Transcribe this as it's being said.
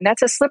And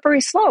that's a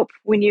slippery slope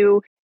when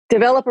you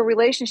develop a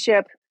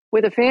relationship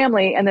with a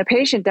family and the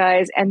patient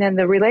dies and then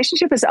the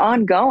relationship is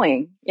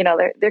ongoing.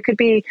 There could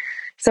be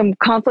some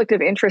conflict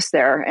of interest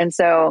there. And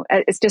so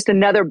it's just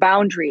another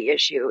boundary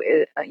issue,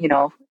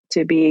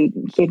 to be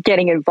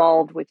getting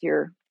involved with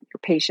your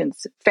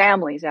patients'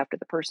 families after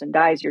the person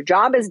dies. Your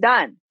job is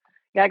done.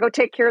 You got to go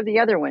take care of the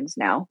other ones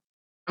now.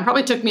 It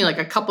probably took me like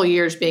a couple of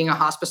years being a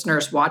hospice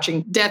nurse,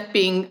 watching death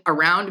being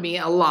around me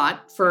a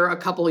lot for a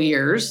couple of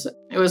years.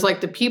 It was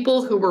like the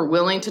people who were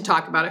willing to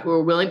talk about it, who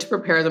were willing to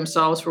prepare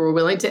themselves, who were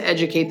willing to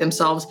educate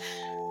themselves.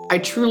 I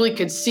truly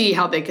could see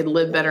how they could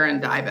live better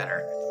and die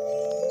better.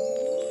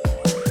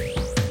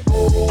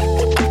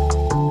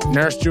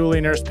 Nurse Julie,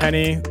 Nurse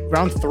Penny,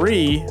 round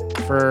 3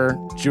 for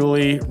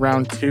Julie,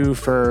 round 2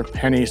 for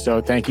Penny.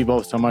 So thank you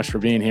both so much for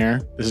being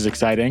here. This is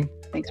exciting.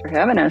 Thanks for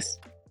having us.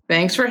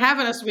 Thanks for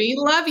having us. We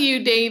love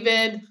you,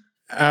 David.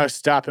 Oh,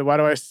 stop it. Why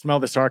do I smell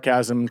the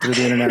sarcasm through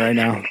the internet right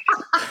now?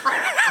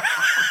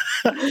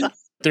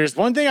 There's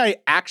one thing I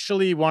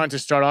actually wanted to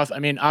start off. I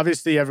mean,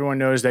 obviously everyone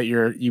knows that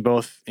you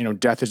both,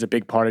 death is a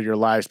big part of your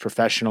lives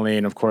professionally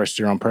and of course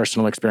your own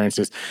personal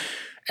experiences.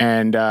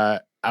 And I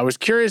was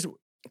curious,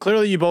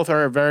 clearly you both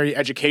are very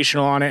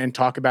educational on it and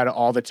talk about it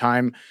all the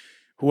time.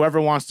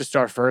 Whoever wants to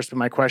start first, but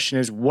my question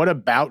is, what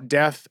about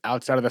death,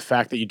 outside of the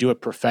fact that you do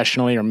it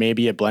professionally or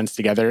maybe it blends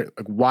together?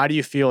 Like, why do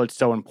you feel it's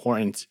so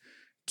important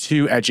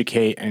to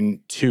educate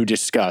and to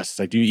discuss?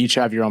 Like, do you each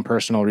have your own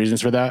personal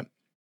reasons for that?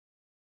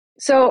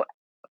 So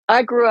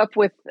I grew up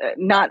with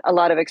not a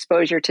lot of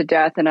exposure to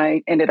death, and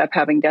I ended up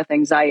having death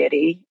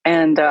anxiety.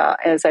 And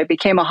as I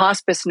became a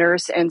hospice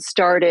nurse and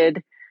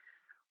started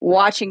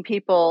watching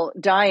people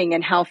dying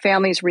and how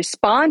families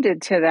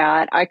responded to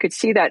that, I could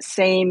see that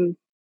same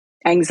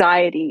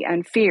anxiety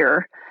and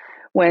fear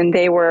when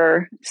they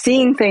were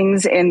seeing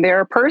things in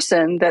their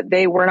person that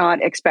they were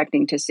not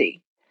expecting to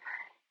see.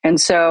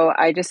 And so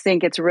I just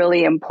think it's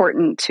really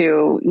important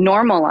to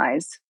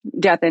normalize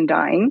death and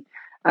dying.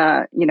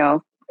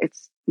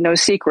 It's no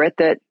secret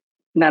that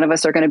none of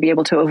us are going to be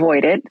able to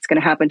avoid it. It's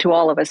going to happen to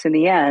all of us in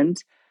the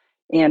end.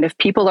 And if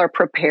people are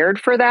prepared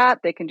for that,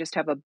 they can just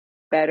have a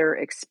better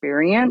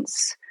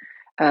experience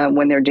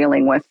when they're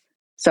dealing with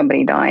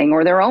somebody dying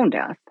or their own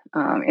death.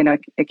 And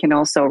it can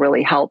also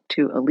really help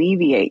to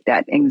alleviate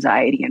that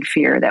anxiety and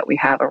fear that we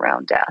have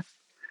around death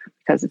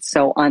because it's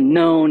so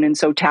unknown and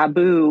so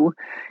taboo.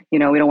 We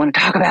don't want to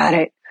talk about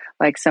it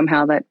like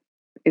somehow that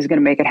is going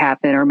to make it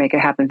happen or make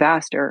it happen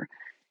faster.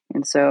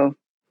 And so,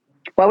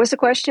 what was the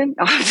question?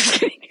 Oh, I'm just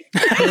kidding.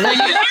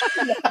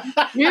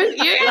 You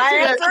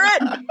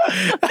answered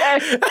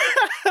it.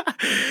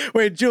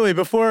 Wait, Julie,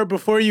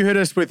 before you hit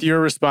us with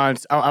your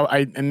response,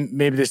 and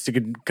maybe this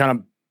could kind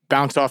of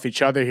bounce off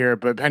each other here,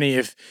 but Penny,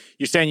 if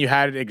you're saying you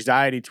had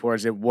anxiety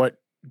towards it, what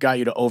got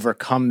you to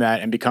overcome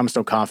that and become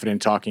so confident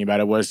talking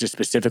about it? Was just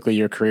specifically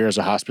your career as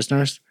a hospice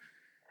nurse?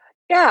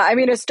 Yeah, I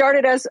mean, it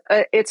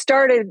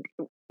started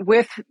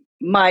with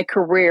my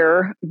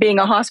career being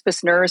a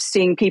hospice nurse.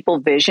 Seeing people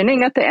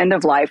visioning at the end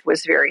of life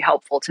was very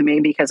helpful to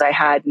me because I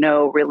had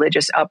no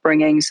religious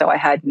upbringing, so I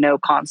had no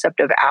concept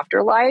of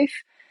afterlife.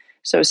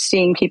 So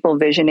seeing people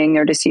visioning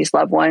their deceased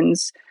loved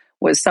ones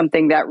was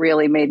something that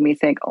really made me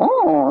think,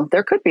 oh,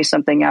 there could be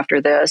something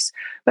after this.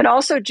 But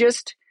also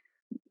just,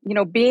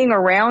 being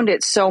around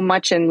it so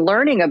much and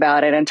learning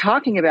about it and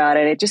talking about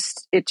it,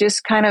 it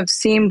just kind of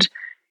seemed,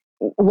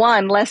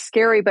 one, less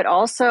scary, but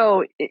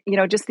also,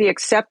 just the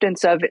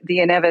acceptance of the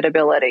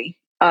inevitability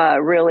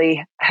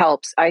really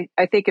helps. I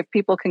think if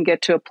people can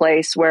get to a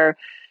place where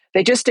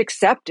they just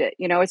accept it,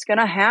 it's going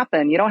to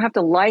happen. You don't have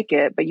to like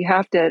it, but you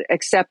have to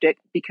accept it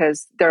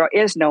because there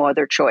is no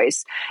other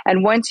choice.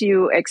 And once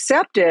you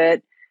accept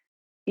it,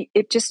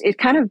 it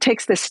kind of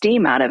takes the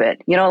steam out of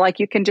it. Like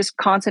you can just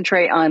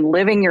concentrate on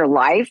living your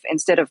life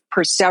instead of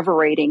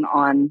perseverating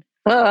on,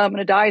 I'm going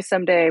to die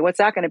someday. What's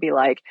that going to be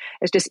like?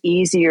 It's just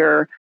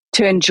easier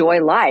to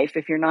enjoy life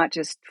if you're not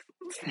just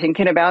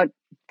thinking about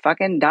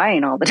fucking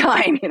dying all the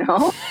time,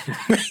 Yeah.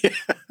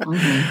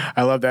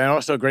 I love that. And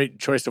also a great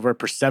choice of word,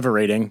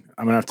 perseverating.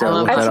 I'm going to have to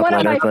look that up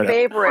later. That's one of my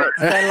favorites.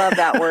 I love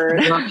that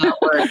word. I love that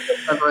word,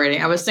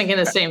 perseverating. I was thinking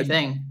the same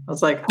thing. I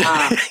was like,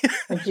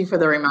 thank you for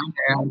the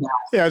reminder.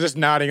 Yeah, just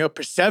nodding. Oh,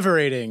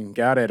 perseverating.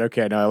 Got it.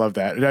 Okay. No, I love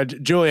that.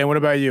 Julian, what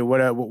about you?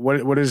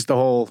 What is the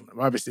whole,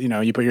 obviously,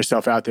 you put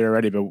yourself out there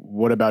already, but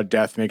what about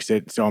death makes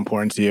it so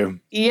important to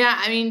you? Yeah.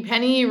 I mean,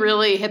 Penny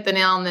really hit the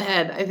nail on the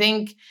head. I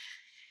think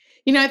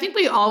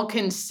we all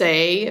can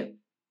say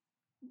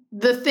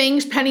the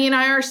things Penny and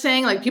I are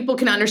saying. Like, people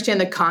can understand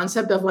the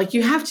concept of like,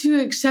 you have to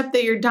accept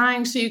that you're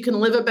dying so you can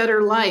live a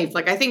better life.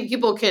 Like, I think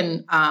people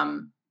can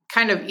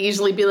kind of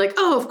easily be like,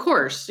 oh, of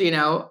course,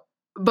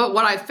 But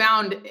what I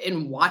found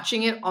in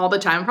watching it all the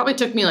time, probably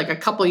took me like a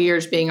couple of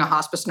years being a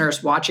hospice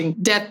nurse, watching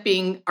death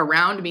being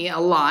around me a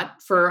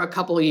lot for a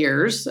couple of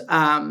years,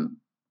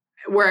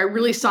 where I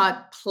really saw it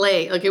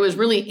play. Like, it was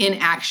really in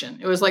action.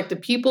 It was like the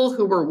people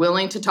who were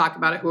willing to talk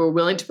about it, who were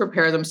willing to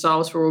prepare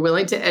themselves, who were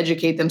willing to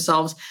educate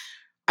themselves.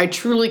 I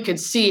truly could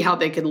see how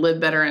they could live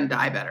better and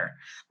die better.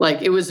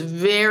 Like, it was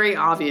very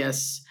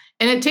obvious.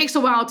 And it takes a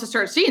while to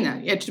start seeing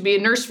that. You have to be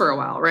a nurse for a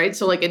while, right?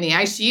 So like in the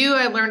ICU,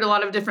 I learned a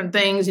lot of different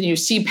things, and you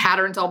see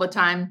patterns all the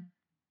time.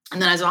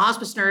 And then as a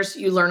hospice nurse,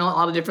 you learn a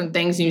lot of different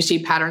things and you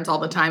see patterns all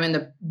the time. And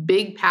the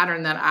big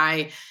pattern that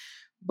I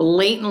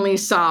blatantly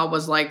saw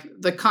was like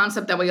the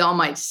concept that we all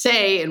might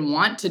say and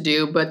want to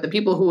do, but the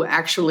people who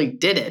actually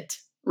did it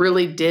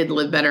really did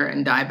live better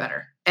and die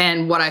better.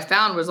 And what I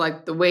found was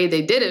like the way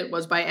they did it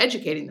was by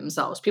educating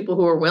themselves. People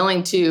who are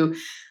willing to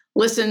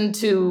listen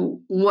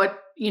to what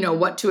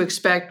to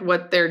expect,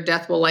 what their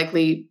death will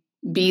likely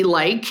be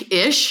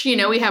like-ish.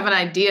 We have an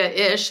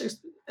idea-ish,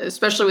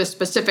 especially with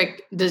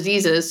specific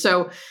diseases.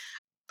 So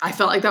I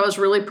felt like that was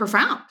really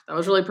profound. That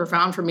was really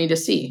profound for me to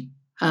see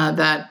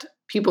that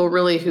people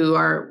really who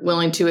are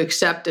willing to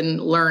accept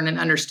and learn and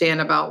understand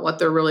about what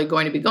they're really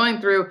going to be going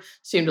through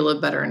seem to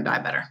live better and die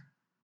better.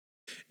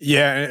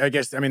 Yeah, I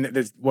guess,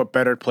 there's what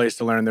better place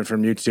to learn than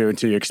from you two and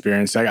to your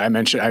experience. I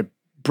mentioned, I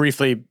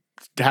briefly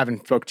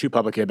haven't spoke too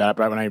publicly about it,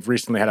 but when I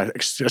recently had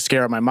a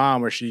scare of my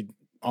mom where she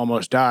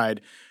almost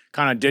died,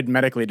 kind of did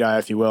medically die,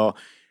 if you will.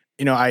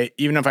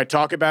 Even if I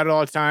talk about it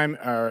all the time,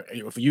 or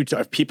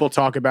if people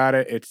talk about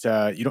it, it's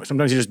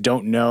sometimes you just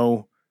don't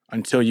know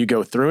until you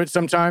go through it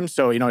sometimes.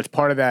 So, it's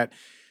part of that.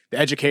 The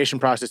education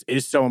process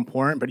is so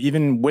important, but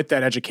even with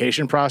that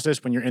education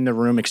process, when you're in the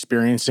room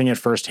experiencing it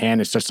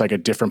firsthand, it's just like a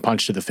different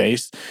punch to the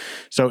face.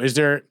 So is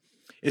there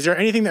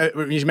anything that,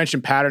 you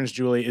mentioned patterns,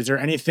 Julie, is there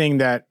anything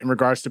that in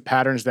regards to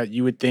patterns that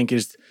you would think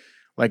is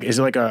it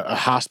like a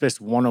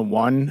hospice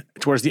 101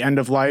 towards the end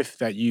of life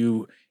that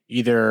you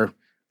either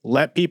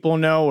let people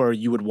know or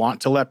you would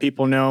want to let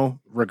people know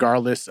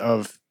regardless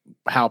of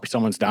how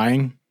someone's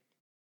dying?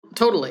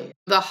 Totally.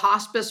 The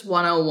Hospice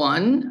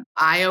 101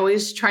 I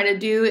always try to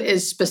do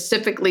is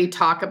specifically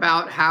talk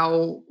about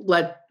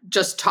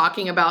just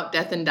talking about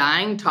death and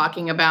dying,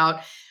 talking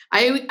about,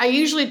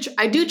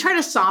 I do try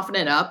to soften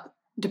it up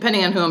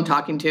depending on who I'm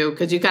talking to,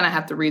 because you kind of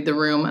have to read the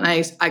room. And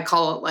I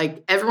call it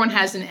like everyone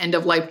has an end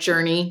of life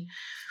journey.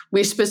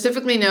 We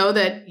specifically know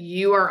that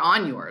you are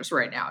on yours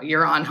right now.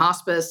 You're on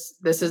hospice.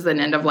 This is an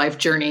end of life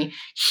journey.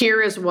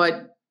 Here is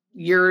what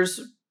yours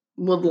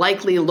would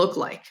likely look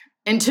like.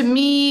 And to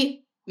me,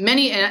 and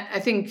I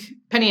think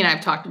Penny and I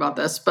have talked about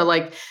this, but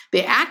like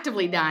the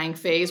actively dying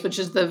phase, which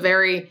is the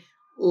very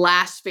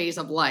last phase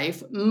of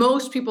life,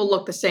 most people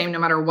look the same no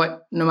matter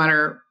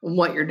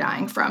what you're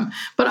dying from.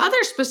 But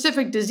other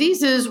specific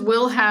diseases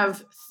will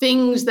have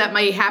things that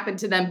might happen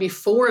to them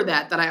before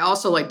that I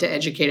also like to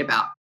educate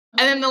about.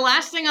 And then the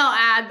last thing I'll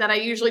add that I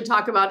usually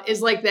talk about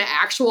is like the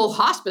actual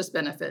hospice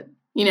benefit.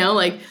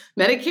 Like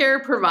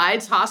Medicare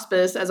provides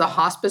hospice as a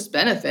hospice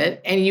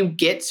benefit, and you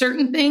get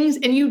certain things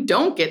and you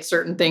don't get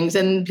certain things.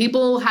 And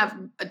people have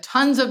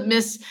tons of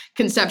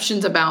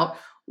misconceptions about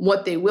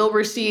what they will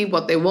receive,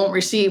 what they won't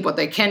receive, what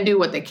they can do,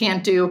 what they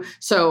can't do.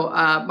 So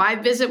my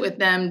visit with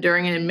them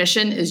during an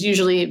admission is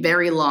usually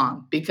very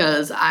long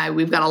because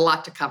we've got a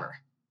lot to cover.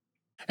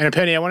 And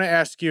Penny, I want to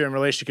ask you in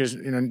relation, because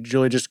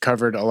Julie just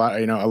covered a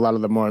lot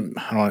of the more, I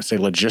don't want to say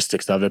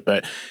logistics of it,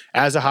 but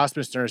as a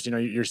hospice nurse,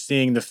 you're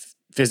seeing the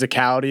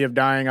physicality of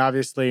dying,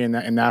 obviously, in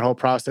that whole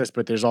process.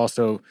 But there's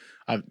also,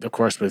 of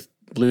course, with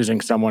losing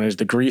someone, is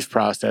the grief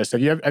process.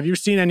 Have you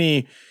seen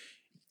any?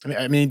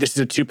 I mean, this is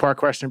a two-part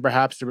question,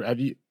 perhaps.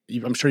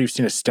 I'm sure you've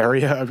seen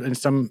hysteria in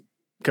some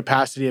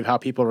capacity of how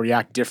people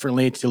react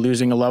differently to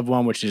losing a loved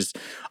one, which is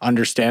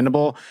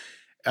understandable.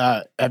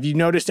 Have you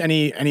noticed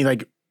any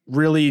like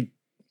really,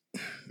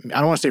 I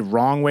don't want to say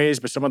wrong ways,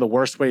 but some of the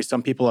worst ways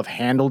some people have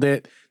handled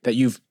it, that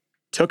you've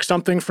took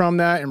something from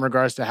that in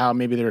regards to how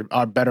maybe there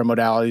are better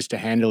modalities to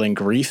handling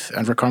grief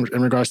in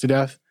regards to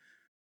death?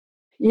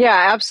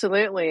 Yeah,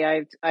 absolutely.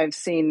 I've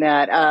seen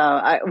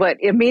that. What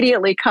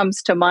immediately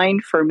comes to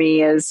mind for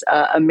me is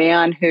a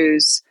man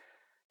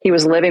he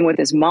was living with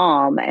his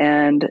mom,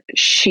 and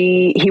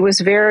he was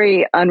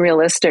very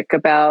unrealistic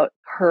about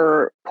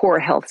her poor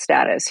health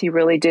status. He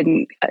really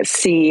didn't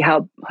see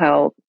how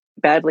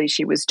badly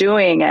she was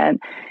doing, and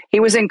he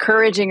was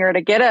encouraging her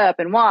to get up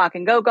and walk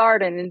and go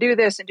garden and do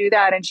this and do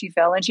that, and she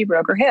fell and she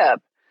broke her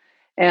hip.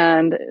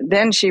 And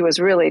then she was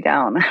really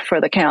down for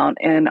the count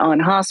and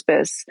on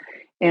hospice.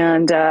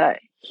 And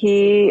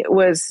he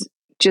was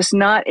just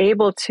not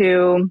able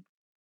to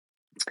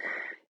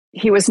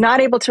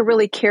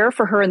really care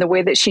for her in the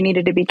way that she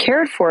needed to be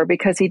cared for,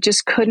 because he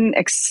just couldn't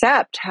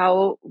accept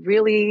how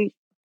really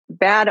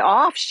bad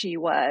off she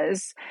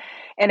was.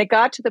 And it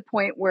got to the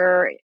point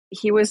where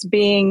he was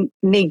being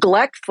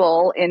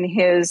neglectful in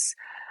his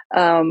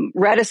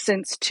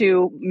reticence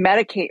to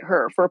medicate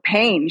her for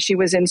pain. She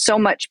was in so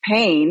much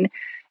pain.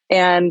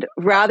 And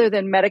rather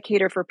than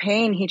medicate her for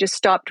pain, he just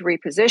stopped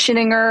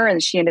repositioning her,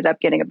 and she ended up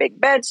getting a big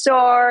bed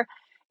sore.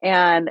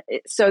 And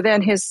so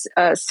then his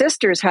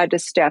sisters had to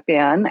step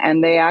in,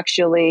 and they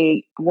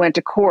actually went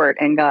to court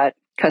and got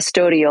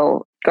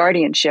custodial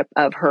guardianship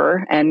of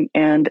her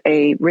and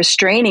a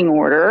restraining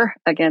order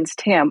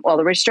against him. Well,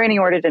 the restraining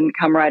order didn't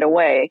come right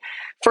away.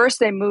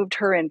 First, they moved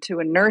her into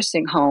a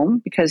nursing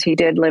home because he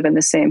did live in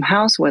the same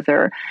house with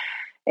her.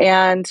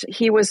 And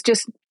he was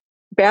just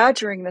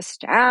badgering the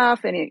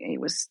staff, and he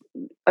was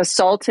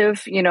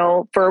assaultive,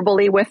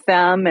 verbally with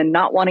them and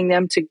not wanting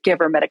them to give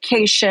her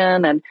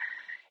medication.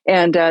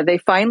 And they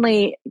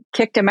finally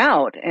kicked him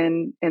out,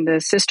 and the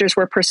sisters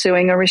were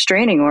pursuing a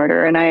restraining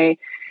order. And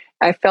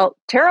I felt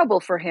terrible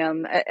for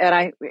him,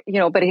 and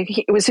but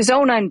it was his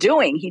own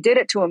undoing. He did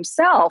it to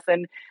himself,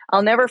 and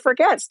I'll never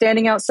forget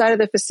standing outside of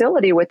the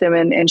facility with him,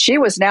 and she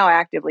was now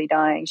actively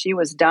dying. She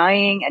was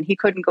dying, and he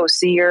couldn't go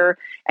see her,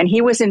 and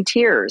he was in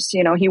tears.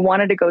 He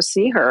wanted to go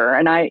see her,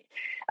 and I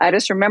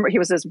just remember he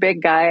was this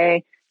big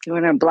guy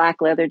doing a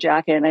black leather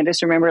jacket, and I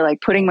just remember like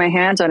putting my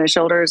hands on his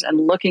shoulders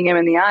and looking him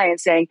in the eye and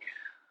saying,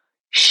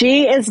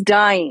 "She is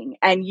dying,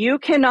 and you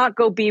cannot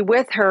go be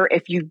with her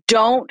if you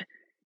don't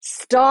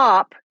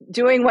stop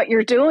doing what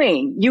you're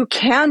doing. You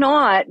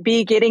cannot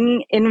be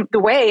getting in the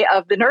way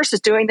of the nurses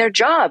doing their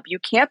job. You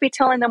can't be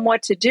telling them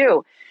what to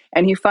do."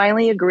 And he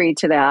finally agreed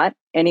to that.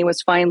 And he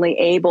was finally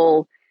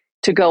able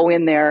to go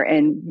in there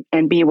and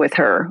be with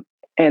her.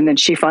 And then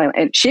she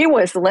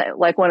was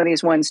like one of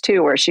these ones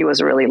too, where she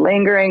was really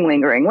lingering.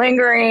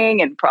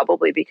 And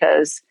probably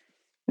because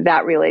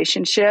that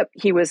relationship,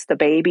 he was the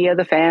baby of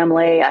the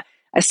family.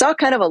 I saw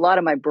kind of a lot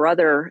of my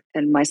brother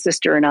and my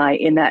sister and I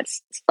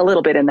a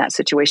little bit in that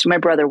situation. My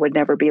brother would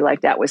never be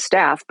like that with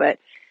staff, but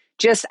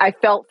just I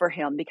felt for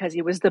him because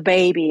he was the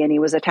baby and he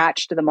was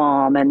attached to the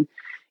mom, and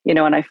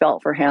I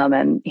felt for him,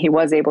 and he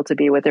was able to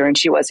be with her, and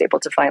she was able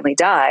to finally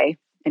die,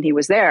 and he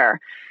was there.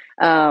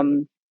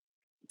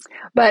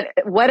 But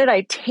what did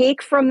I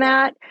take from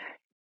that?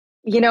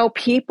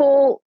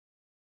 People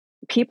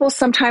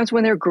sometimes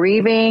when they're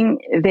grieving,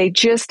 they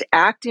just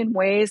act in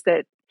ways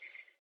that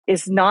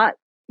is not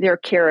their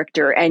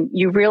character. And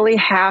you really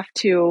have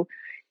to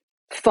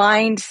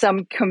find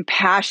some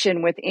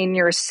compassion within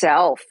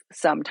yourself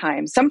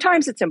sometimes.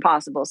 Sometimes it's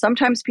impossible.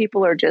 Sometimes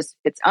people are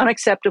it's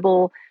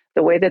unacceptable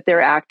the way that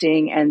they're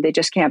acting, and they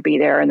just can't be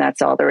there, and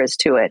that's all there is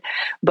to it.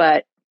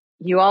 But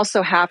you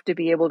also have to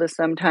be able to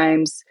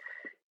sometimes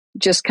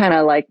just kind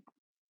of like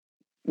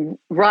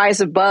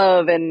rise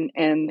above and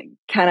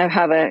kind of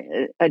have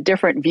a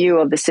different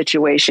view of the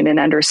situation and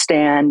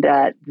understand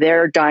that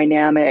their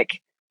dynamic,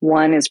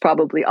 one, has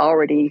probably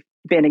already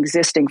been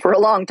existing for a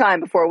long time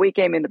before we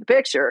came into the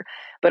picture,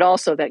 but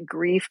also that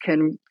grief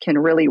can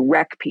really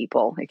wreck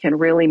people. It can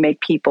really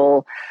make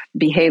people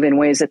behave in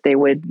ways that they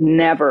would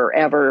never,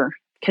 ever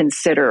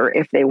consider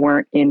if they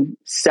weren't in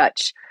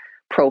such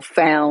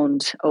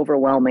profound,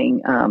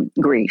 overwhelming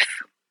grief.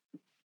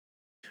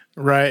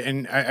 Right.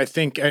 And I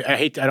think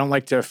I don't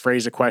like to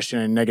phrase a question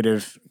in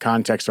negative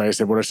context, right? I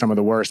said, what are some of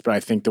the worst? But I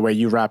think the way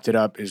you wrapped it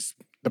up is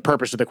the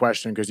purpose of the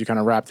question, because you kind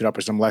of wrapped it up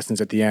with some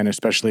lessons at the end,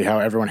 especially how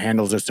everyone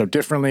handles it so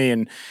differently.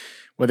 And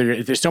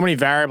there's so many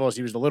variables.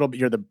 You're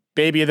the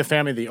baby of the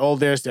family, the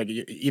oldest, like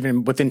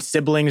even within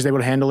siblings, they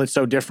would handle it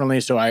so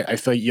differently. So I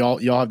feel like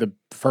y'all have the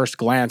first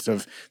glance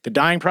of the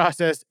dying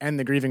process and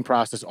the grieving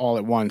process all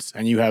at once.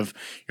 And you're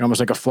almost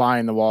like a fly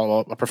in the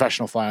wall, a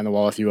professional fly on the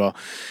wall, if you will.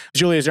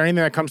 Julie, is there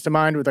anything that comes to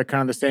mind with like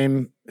kind of the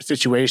same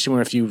situation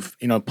where if you've,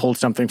 pulled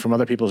something from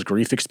other people's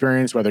grief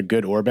experience, whether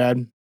good or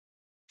bad?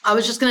 I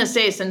was just going to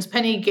say, since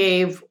Penny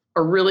gave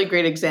a really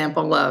great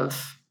example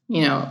of,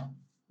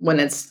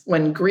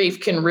 when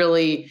grief can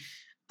really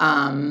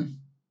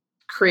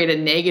create a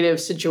negative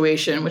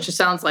situation, which it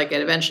sounds like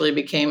it eventually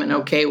became an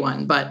okay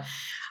one. But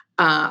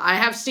I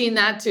have seen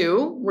that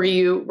too, where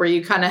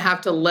you kind of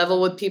have to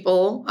level with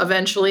people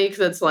eventually,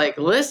 because it's like,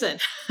 listen,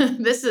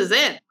 this is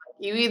it.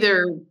 You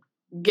either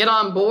get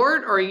on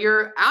board or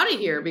you're out of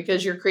here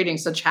because you're creating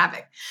such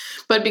havoc.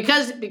 But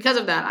because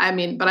of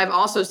that, but I've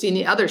also seen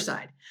the other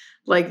side.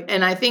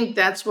 And I think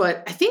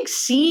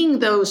seeing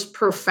those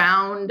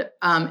profound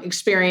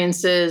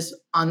experiences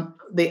on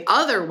the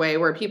other way,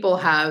 where people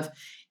have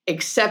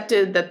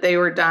accepted that they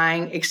were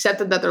dying,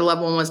 accepted that their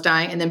loved one was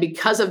dying. And then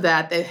because of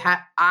that,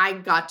 I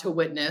got to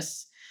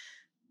witness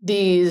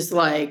these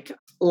like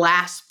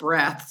last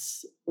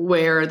breaths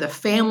where the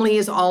family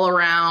is all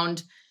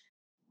around,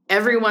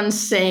 everyone's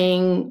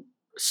saying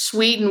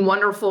sweet and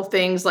wonderful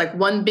things, like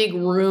one big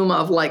room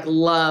of like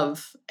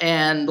love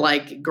and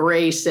like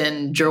grace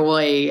and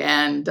joy.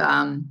 And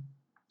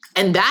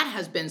that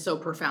has been so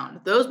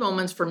profound. Those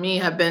moments for me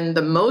have been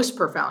the most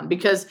profound,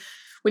 because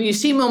when you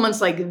see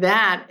moments like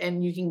that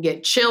and you can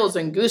get chills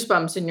and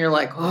goosebumps and you're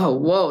like, oh,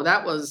 whoa,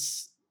 that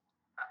was,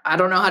 I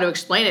don't know how to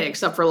explain it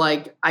except for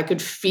like, I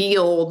could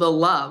feel the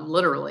love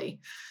literally.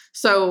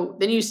 So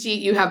then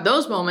you have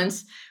those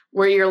moments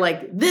where you're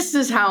like, this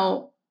is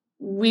how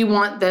we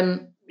want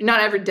them.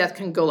 Not every death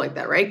can go like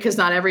that, right? Because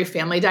not every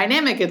family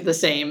dynamic is the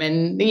same.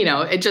 And,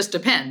 it just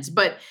depends.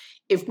 But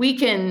if we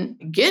can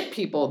get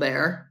people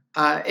there,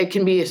 it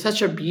can be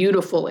such a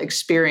beautiful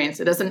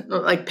experience. It doesn't,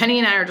 like Penny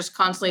and I are just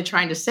constantly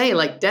trying to say,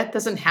 like, death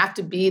doesn't have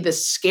to be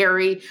this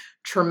scary,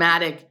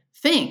 traumatic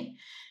thing.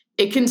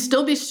 It can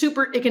still be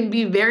it can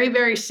be very,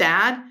 very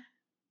sad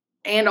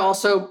and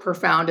also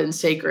profound and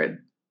sacred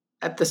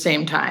at the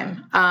same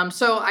time.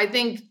 So I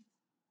think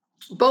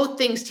both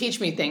things teach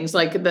me things,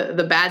 like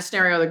the bad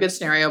scenario, the good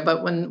scenario.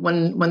 But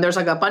when there's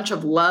like a bunch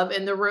of love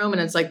in the room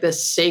and it's like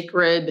this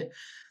sacred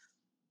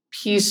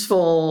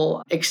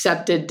peaceful,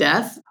 accepted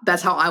death,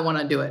 that's how I want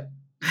to do it.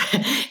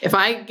 If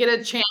I get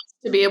a chance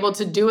to be able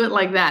to do it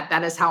like that,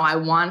 that is how I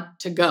want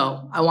to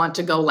go. I want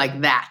to go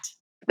like that.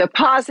 The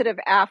positive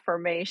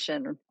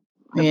affirmation,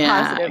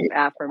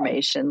 Yeah.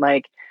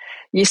 like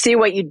you see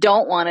what you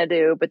don't want to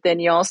do, but then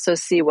you also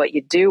see what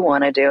you do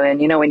want to do.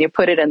 And, when you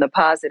put it in the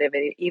positive,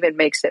 it even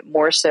makes it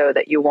more so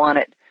that you want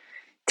it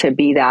to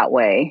be that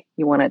way.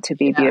 You want it to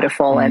be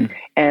beautiful.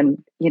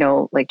 And,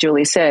 like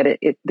Julie said,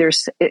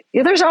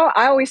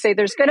 I always say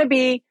there's going to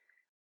be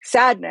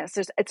sadness.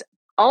 It's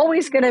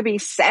always going to be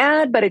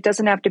sad, but it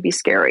doesn't have to be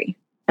scary.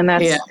 And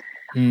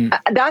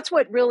that's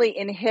what really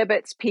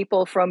inhibits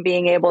people from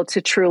being able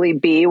to truly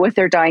be with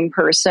their dying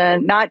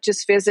person, not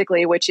just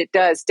physically, which it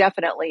does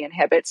definitely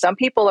inhibit. Some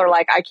people are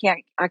like, I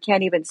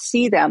can't even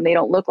see them. They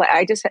don't look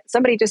like,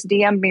 somebody just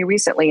DM'd me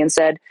recently and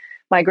said,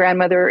 my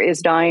grandmother is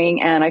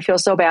dying and I feel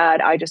so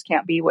bad. I just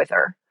can't be with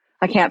her.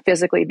 I can't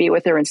physically be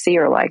with her and see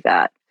her like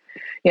that,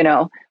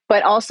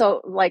 but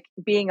also like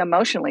being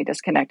emotionally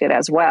disconnected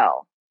as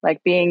well,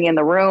 like being in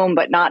the room,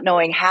 but not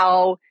knowing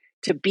how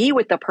to be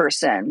with the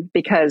person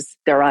because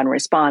they're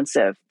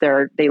unresponsive.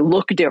 They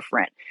look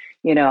different,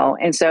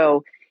 and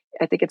so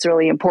I think it's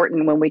really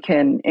important when we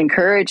can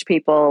encourage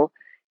people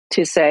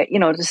to say,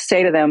 to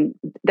say to them,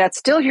 that's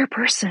still your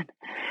person.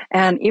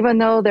 And even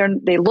though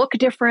they look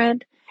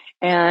different,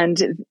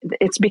 and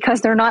it's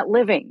because they're not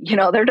living,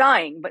 they're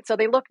dying, but so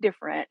they look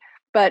different,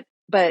 but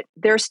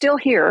they're still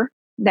here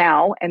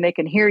now and they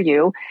can hear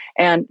you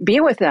and be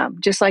with them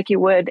just like you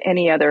would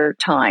any other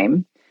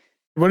time.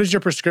 What is your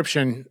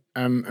prescription?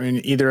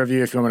 Either of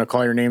you, if you want to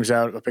call your names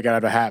out, I'll pick it out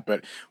of a hat,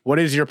 but what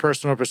is your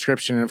personal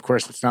prescription? And of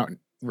course,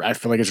 I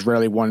feel like it's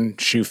rarely one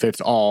shoe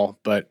fits all,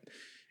 but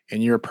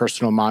in your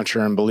personal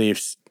mantra and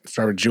beliefs,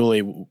 start with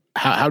Julie,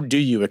 how do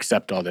you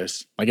accept all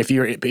this? Like if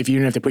you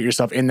even have to put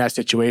yourself in that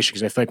situation,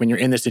 because I feel like when you're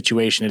in the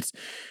situation, it's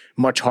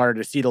much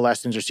harder to see the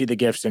lessons or see the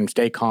gifts and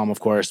stay calm, of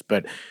course,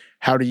 but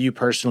how do you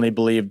personally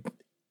believe,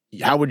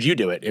 how would you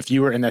do it if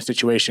you were in that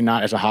situation,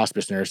 not as a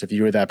hospice nurse, if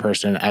you were that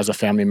person as a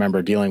family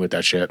member dealing with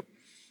that shit?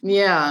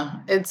 Yeah,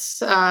 it's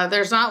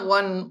there's not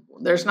one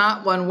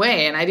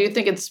way, and I do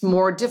think it's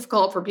more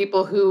difficult for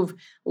people who've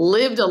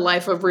lived a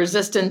life of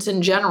resistance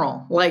in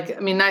general.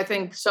 Like, I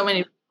think so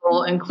many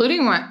people,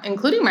 including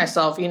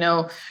myself,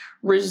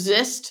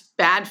 resist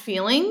bad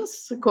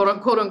feelings, quote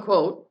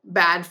unquote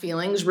bad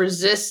feelings,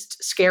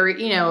 resist scary,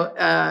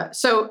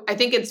 so I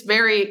think it's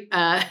very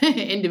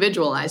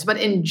individualized.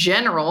 But in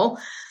general,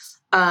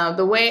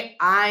 the way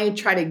I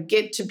try to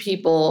get to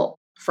people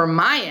from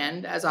my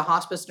end as a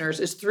hospice nurse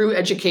is through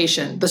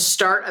education, the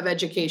start of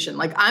education.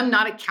 Like, I'm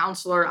not a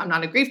counselor. I'm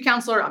not a grief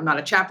counselor. I'm not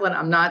a chaplain.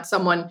 I'm not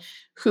someone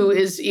who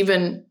is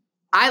even,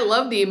 I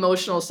love the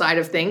emotional side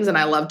of things and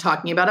I love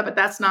talking about it, but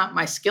that's not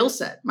my skill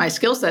set. My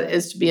skill set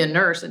is to be a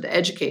nurse and to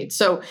educate.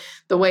 So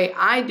the way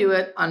I do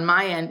it on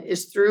my end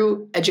is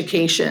through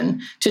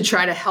education to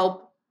try to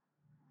help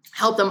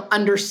them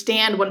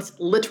understand what's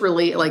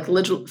literally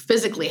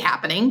physically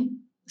happening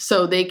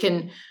so they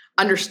can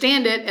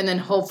understand it and then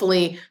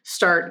hopefully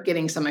start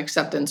getting some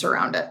acceptance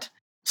around it.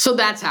 So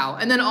that's how.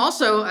 And then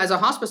also as a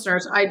hospice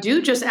nurse, I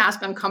do just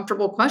ask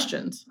uncomfortable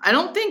questions. I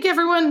don't think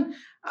everyone,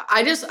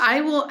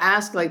 I will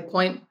ask like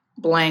point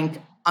blank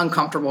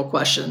uncomfortable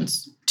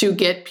questions to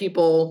get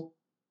people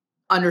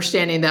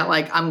understanding that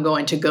like I'm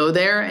going to go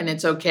there and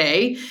it's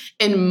okay.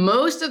 And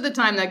most of the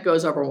time that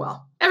goes over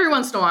well. Every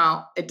once in a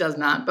while it does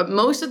not, but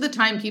most of the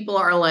time people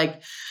are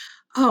like,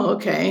 oh,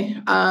 okay,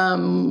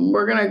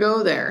 we're going to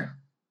go there.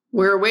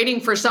 We're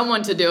waiting for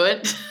someone to do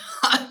it,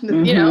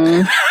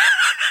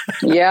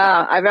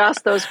 Yeah, I've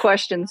asked those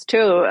questions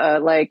too.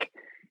 Like,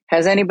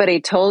 has anybody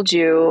told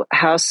you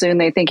how soon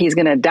they think he's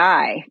going to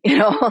die?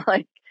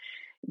 Like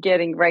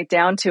getting right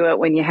down to it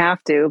when you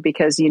have to,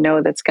 because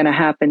that's going to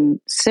happen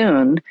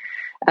soon.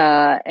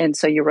 And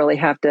so you really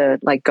have to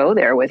like go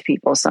there with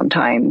people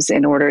sometimes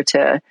in order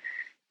to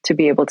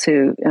be able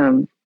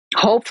to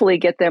hopefully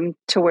get them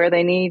to where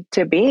they need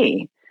to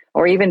be.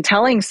 Or even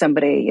telling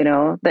somebody,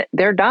 that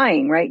they're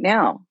dying right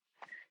now.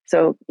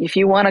 So if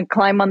you want to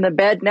climb on the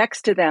bed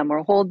next to them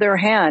or hold their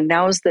hand,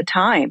 now's the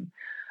time.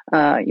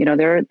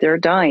 They're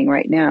dying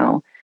right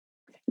now.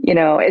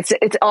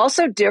 It's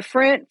also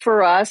different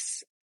for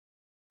us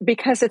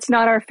because it's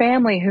not our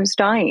family who's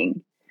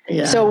dying.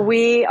 Yeah. So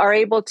we are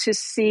able to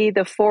see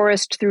the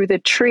forest through the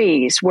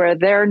trees where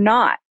they're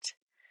not.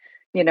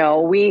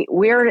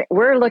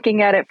 We're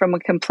looking at it from a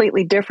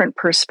completely different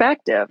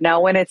perspective.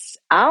 Now, when it's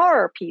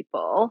our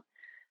people,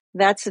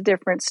 that's a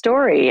different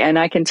story. And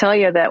I can tell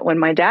you that when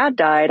my dad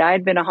died, I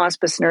had been a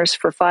hospice nurse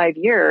for 5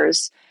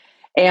 years.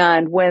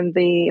 And when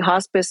the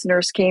hospice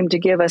nurse came to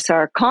give us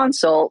our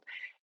consult,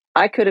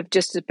 I could have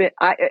just been,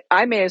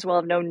 I may as well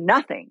have known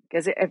nothing,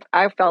 because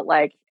I felt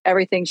like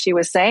everything she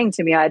was saying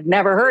to me, I'd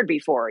never heard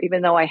before,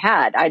 even though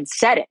I'd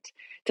said it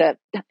to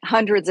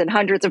hundreds and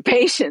hundreds of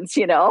patients,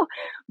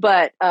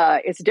 but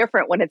it's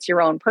different when it's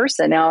your own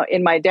person. Now,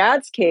 in my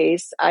dad's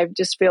case, I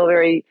just feel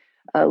very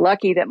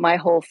lucky that my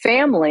whole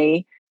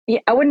family Yeah,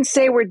 I wouldn't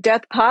say we're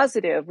death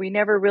positive. We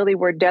never really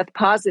were death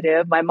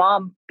positive. My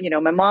mom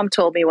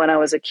told me when I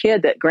was a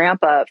kid that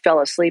grandpa fell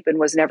asleep and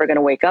was never going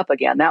to wake up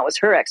again. That was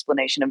her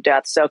explanation of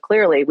death. So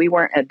clearly we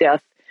weren't a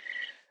death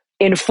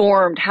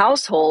informed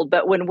household.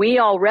 But when we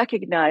all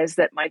recognized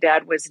that my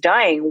dad was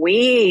dying,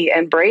 we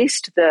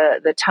embraced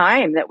the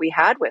time that we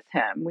had with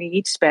him. We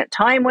each spent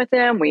time with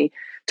him. We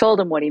told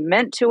him what he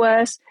meant to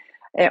us.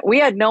 We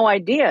had no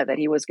idea that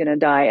he was going to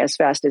die as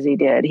fast as he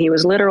did. He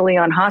was literally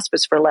on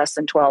hospice for less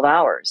than 12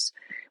 hours.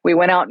 We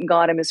went out and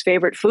got him his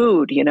favorite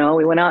food. We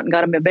went out and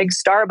got him a big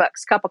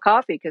Starbucks cup of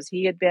coffee because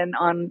he had been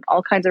on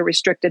all kinds of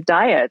restricted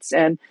diets.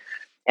 And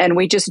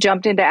we just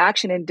jumped into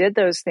action and did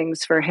those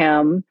things for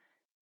him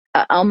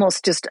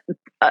almost just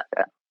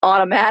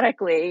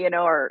automatically,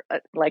 or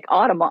like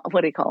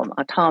what do you call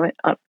them?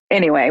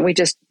 Anyway, we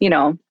just,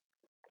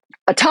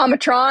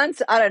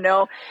 automatrons, I don't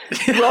know,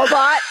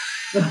 robot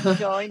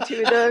going to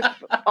the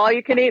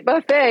all-you-can-eat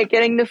buffet,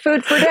 getting the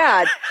food for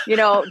dad.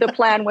 The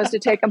plan was to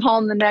take him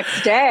home the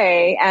next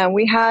day, and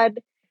we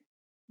had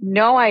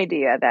no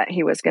idea that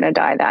he was going to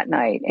die that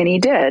night, and he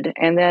did.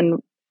 And then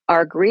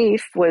our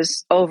grief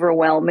was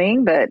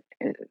overwhelming, but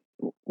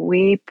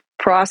we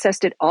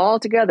processed it all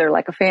together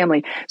like a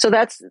family. So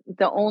that's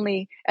the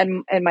only,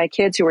 and my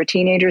kids who were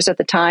teenagers at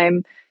the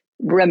time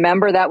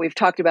remember that. We've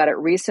talked about it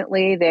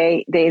recently.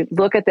 They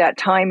look at that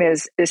time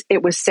as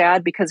it was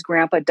sad because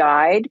grandpa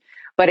died,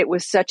 but it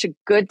was such a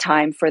good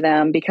time for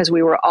them because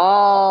we were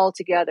all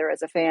together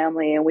as a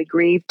family and we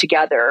grieved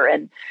together.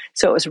 And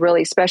so it was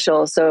really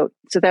special. So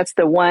that's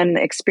the one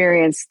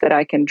experience that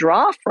I can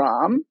draw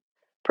from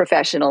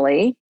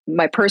professionally,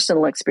 my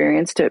personal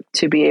experience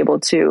to be able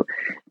to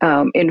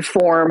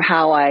inform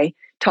how I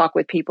talk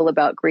with people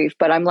about grief.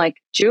 But I'm like,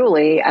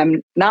 Julie,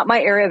 I'm not my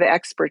area of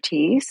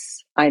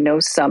expertise. I know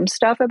some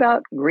stuff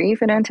about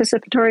grief and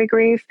anticipatory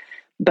grief,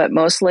 but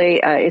mostly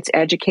it's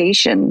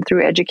education,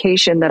 through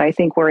education that I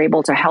think we're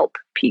able to help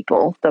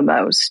people the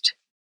most.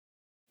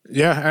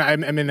 Yeah, I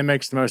mean, that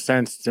makes the most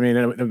sense to me.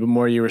 The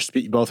more you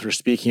both were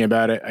speaking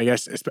about it, I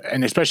guess,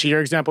 and especially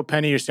your example,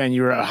 Penny, you're saying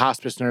you were a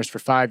hospice nurse for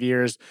 5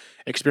 years,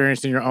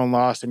 experiencing your own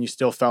loss, and you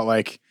still felt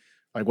like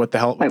what the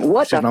hell? Like,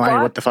 what the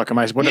fuck?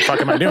 What the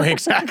fuck am I doing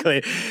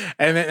exactly?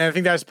 And I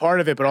think that's part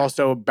of it, but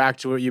also back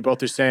to what you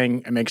both are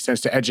saying, it makes sense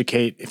to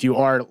educate. If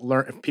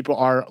people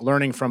are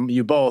learning from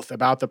you both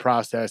about the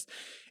process,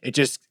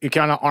 it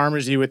kind of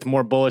armors you with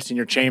more bullets in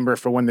your chamber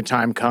for when the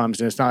time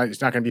comes. And it's not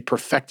going to be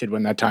perfected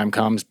when that time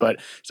comes, but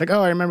it's like,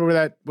 oh, I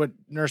remember what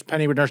Nurse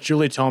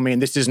Julie told me, and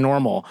this is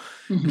normal.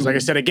 Because like I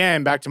said,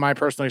 again, back to my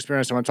personal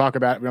experience, I want to talk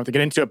about it. We don't have to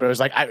get into it, but it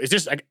was like, I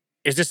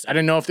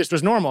didn't know if this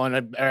was normal.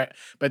 And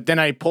but then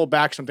I pulled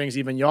back some things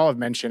even y'all have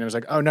mentioned. It was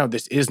like, oh no,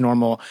 this is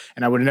normal.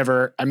 And I wouldn't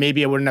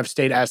have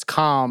stayed as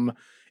calm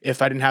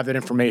if I didn't have that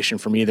information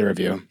from either of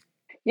you.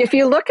 If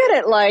you look at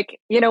it like,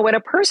 when a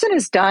person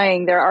is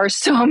dying, there are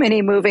so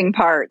many moving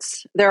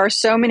parts. There are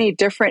so many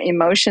different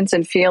emotions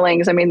and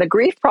feelings. I mean, the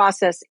grief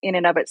process in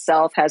and of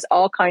itself has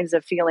all kinds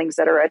of feelings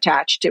that are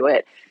attached to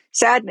it.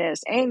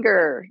 Sadness,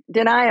 anger,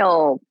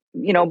 denial,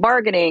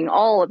 bargaining,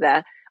 all of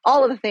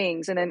the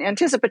things. And then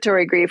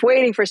anticipatory grief,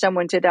 waiting for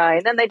someone to die.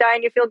 And then they die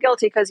and you feel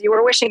guilty because you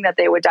were wishing that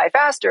they would die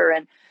faster.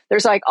 And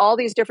there's like all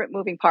these different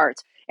moving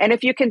parts. And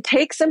if you can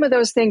take some of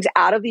those things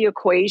out of the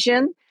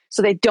equation,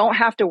 so they don't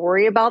have to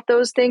worry about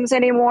those things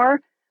anymore,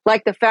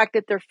 like the fact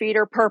that their feet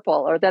are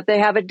purple, or that they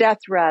have a death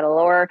rattle,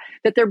 or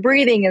that their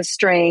breathing is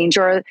strange,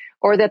 or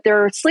that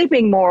they're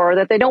sleeping more, or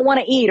that they don't want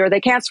to eat, or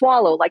they can't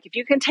swallow. Like if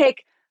you can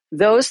take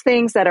those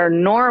things that are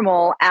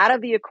normal out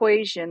of the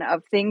equation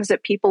of things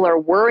that people are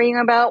worrying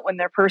about when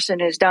their person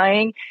is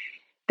dying,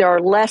 there are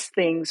less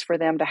things for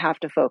them to have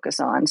to focus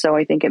on. So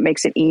I think it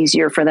makes it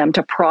easier for them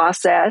to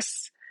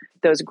process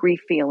those grief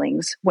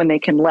feelings when they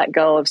can let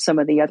go of some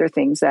of the other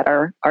things that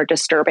are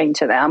disturbing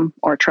to them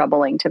or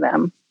troubling to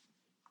them.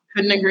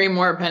 Couldn't agree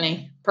more,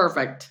 Penny.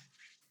 Perfect.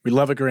 We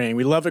love agreeing,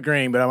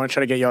 but I want to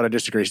try to get y'all to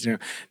disagree soon.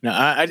 Now,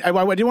 I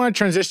do want to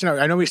transition.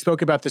 I know we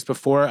spoke about this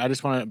before. I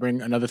just want to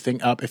bring another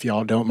thing up, if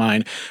y'all don't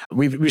mind.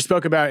 We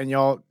spoke about it, and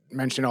y'all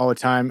mention all the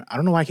time. I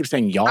don't know why I keep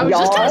saying y'all.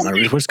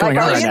 What's going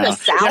on right now?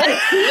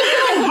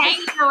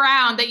 Hanging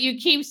around that you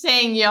keep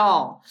saying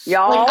y'all.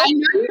 Y'all. Like, I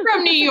know you're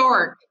from New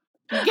York.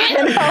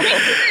 Get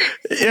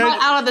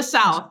out of the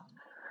South.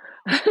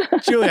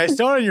 Julie, I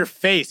saw it on your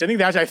face. I think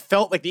I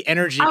felt like the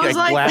energy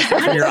blasting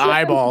from your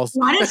eyeballs.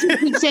 Why does he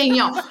keep saying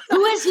y'all?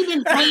 Who has he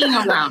been hanging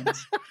around?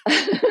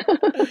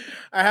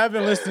 I have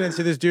been listening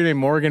to this dude named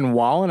Morgan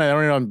Wallen. I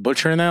don't know if I'm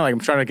butchering that. Like I'm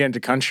trying to get into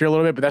country a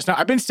little bit, but that's not.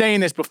 I've been saying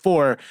this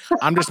before.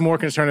 I'm just more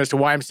concerned as to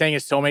why I'm saying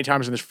it so many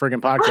times in this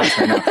friggin' podcast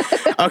right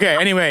now. Okay,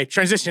 anyway,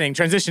 transitioning.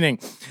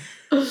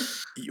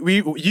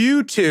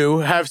 You two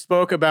have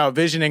spoke about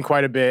visioning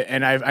quite a bit,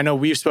 and I know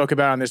we've spoke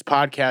about it on this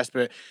podcast,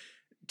 but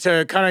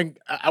to kind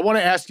of, I want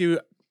to ask you,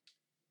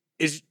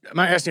 I'm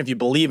not asking if you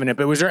believe in it,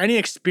 but was there any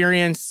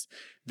experience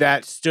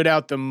that stood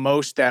out the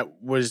most,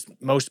 that was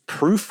most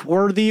proof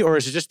worthy? Or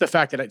is it just the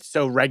fact that it's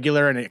so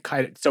regular and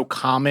it's so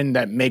common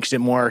that makes it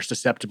more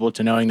susceptible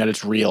to knowing that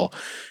it's real?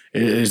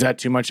 Is that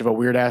too much of a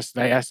weird ask?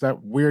 Did I ask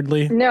that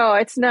weirdly? No,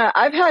 it's not.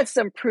 I've had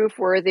some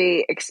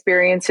proof-worthy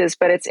experiences,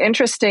 but it's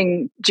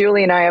interesting.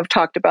 Julie and I have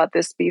talked about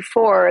this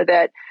before,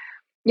 that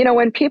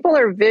when people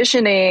are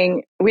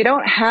visioning, we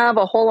don't have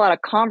a whole lot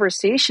of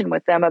conversation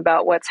with them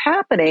about what's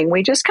happening.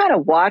 We just kind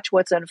of watch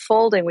what's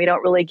unfolding. We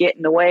don't really get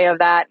in the way of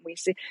that.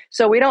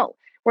 So we're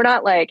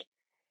not like,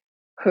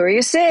 who are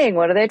you seeing?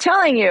 What are they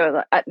telling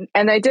you?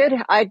 And I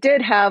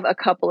did have a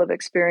couple of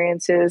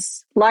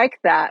experiences like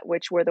that,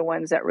 which were the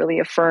ones that really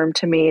affirmed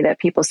to me that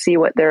people see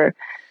what they're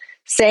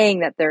saying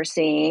that they're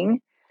seeing.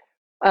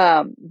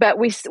 But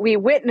we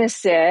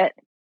witness it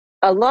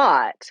a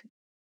lot.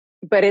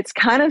 But it's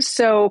kind of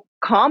so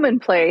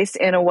commonplace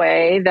in a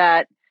way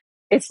that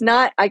it's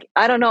not,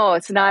 I don't know,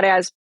 it's not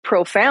as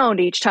profound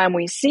each time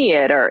we see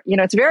it. Or,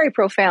 it's very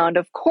profound,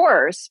 of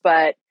course,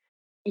 but,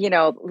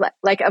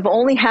 like I've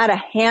only had a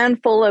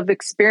handful of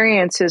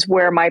experiences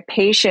where my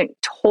patient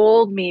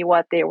told me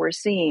what they were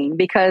seeing,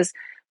 because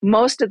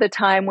most of the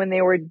time when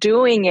they were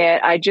doing it,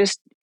 I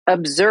just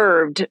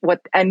observed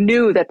what I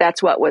knew that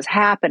that's what was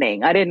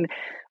happening. I didn't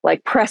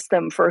like press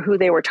them for who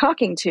they were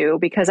talking to,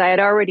 because I had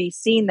already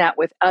seen that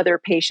with other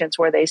patients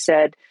where they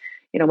said,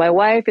 my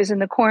wife is in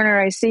the corner.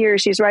 I see her.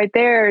 She's right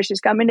there. She's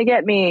coming to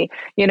get me.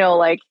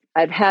 Like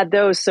I've had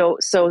those.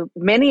 So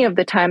many of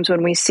the times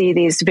when we see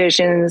these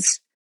visions,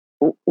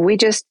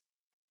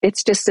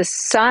 it's just a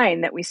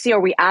sign that we see, or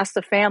we ask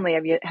the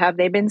family, have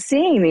they been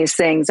seeing these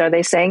things? Are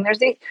they saying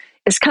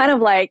it's kind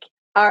of like,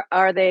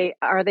 are they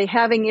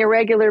having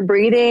irregular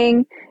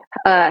breathing?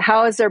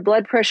 How has their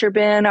blood pressure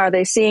been? Are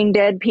they seeing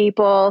dead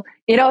people?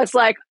 It's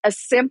like a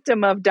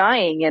symptom of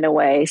dying in a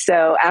way.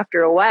 So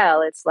after a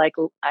while, it's like,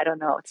 I don't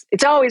know.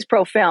 It's always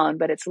profound,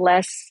 but it's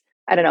less,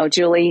 I don't know,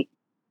 Julie.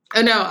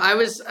 Oh, no,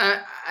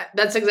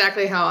 that's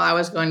exactly how I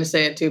was going to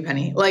say it too,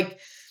 Penny. Like,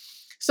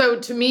 so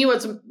to me,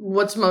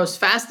 what's most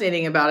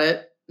fascinating about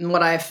it, and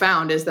what I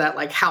found, is that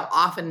like how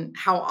often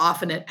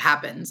it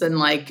happens. And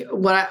like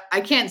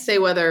I can't say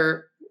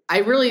whether I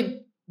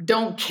really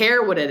don't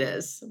care what it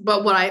is,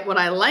 but what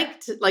I like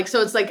to, like,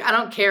 so it's like, I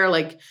don't care,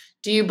 like,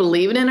 do you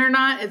believe in it or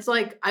not? It's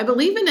like, I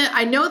believe in it.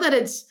 I know that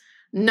it's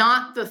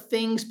not the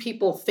things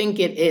people think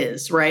it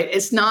is, right?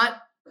 It's not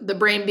the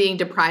brain being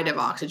deprived of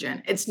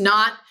oxygen. It's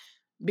not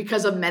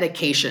because of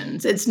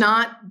medications. It's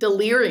not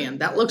delirium.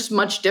 That looks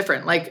much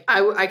different. Like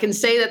I can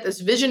say that this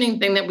visioning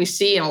thing that we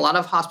see in a lot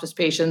of hospice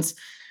patients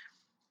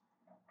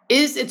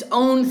is its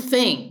own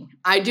thing.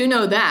 I do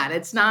know that.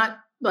 It's not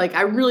like,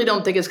 I really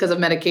don't think it's because of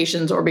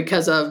medications or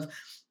because of,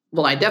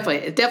 well, it's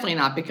definitely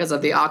not because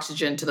of the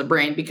oxygen to the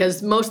brain,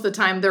 because most of the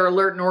time they're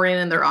alert and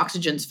oriented and their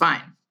oxygen's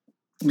fine.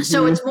 Mm-hmm.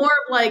 So it's more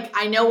of like,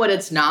 I know what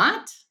it's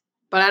not,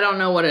 but I don't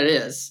know what it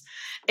is.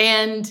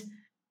 And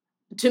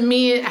to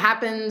me, it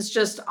happens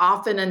just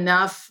often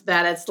enough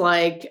that it's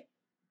like,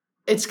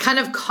 it's kind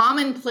of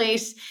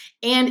commonplace,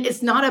 and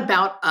it's not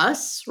about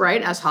us,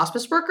 right, as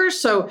hospice workers.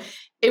 So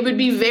it would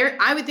be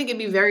I would think it'd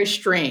be very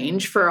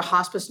strange for a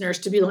hospice nurse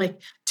to be like,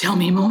 tell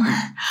me more.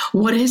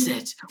 What is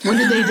it? When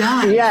did they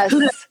die? Yes.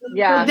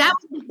 Yeah.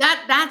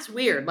 That's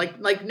weird.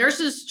 Like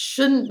nurses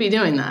shouldn't be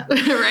doing that,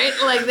 right?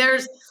 Like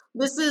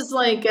this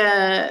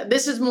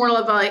is more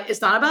of like,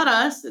 it's not about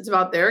us. It's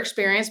about their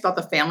experience, about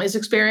the family's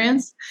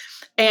experience.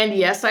 And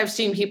yes, I've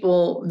seen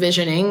people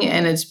visioning,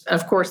 and it's,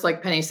 of course,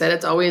 like Penny said,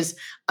 it's always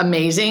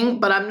amazing,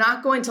 but I'm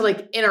not going to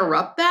like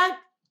interrupt that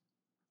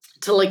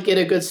to like get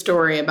a good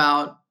story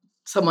about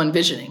someone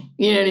visioning.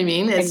 You know what I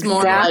mean? It's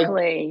more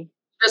like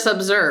just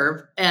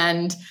observe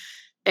and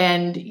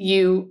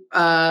you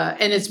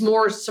and it's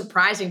more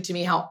surprising to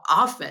me how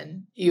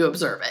often you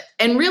observe it.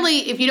 And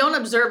really, if you don't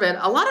observe it,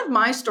 a lot of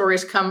my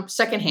stories come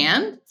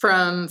secondhand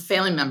from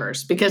family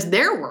members because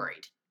they're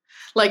worried.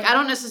 Like, I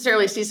don't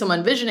necessarily see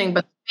someone visioning,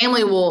 but the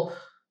family will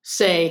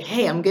say,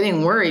 hey, I'm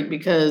getting worried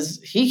because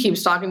he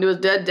keeps talking to his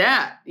dead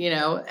dad,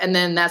 and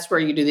then that's where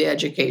you do the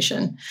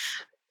education.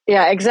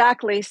 Yeah,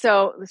 exactly.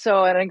 So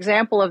an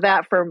example of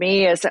that for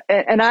me is,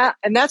 and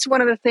that's one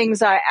of the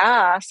things I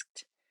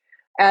asked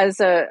as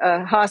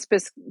a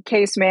hospice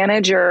case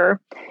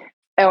manager,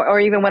 or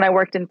even when I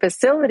worked in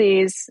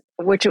facilities,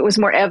 which it was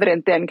more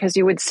evident then because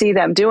you would see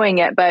them doing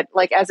it. But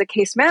like as a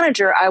case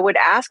manager, I would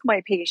ask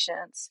my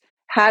patients,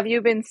 have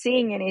you been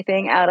seeing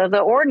anything out of the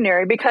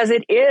ordinary? Because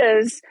it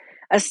is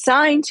a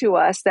sign to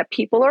us that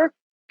people are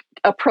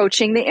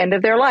approaching the end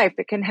of their life.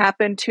 It can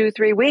happen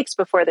 2-3 weeks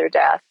before their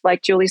death.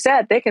 Like Julie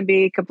said, they can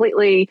be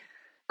completely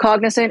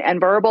cognizant and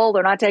verbal.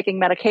 They're not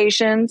taking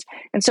medications.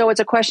 And so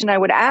it's a question I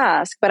would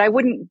ask, but I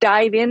wouldn't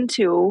dive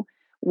into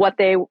what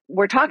they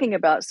were talking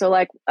about. So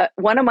like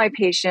one of my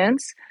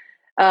patients,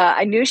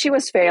 I knew she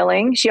was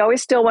failing. She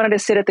always still wanted to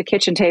sit at the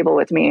kitchen table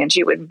with me, and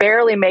she would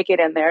barely make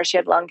it in there. She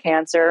had lung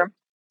cancer.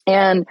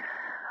 And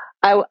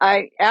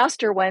I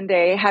asked her one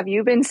day, have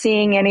you been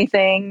seeing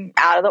anything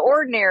out of the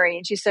ordinary?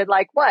 And she said,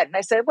 like what? And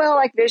I said, well,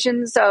 like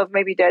visions of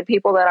maybe dead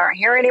people that aren't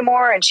here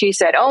anymore. And she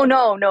said, oh,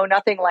 no,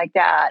 nothing like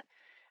that.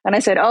 And I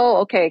said,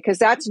 oh, okay, because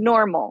that's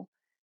normal.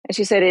 And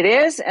she said, it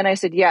is? And I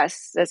said,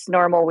 yes, that's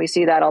normal. We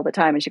see that all the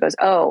time. And she goes,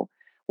 oh,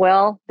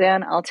 well,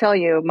 then I'll tell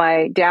you,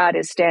 my dad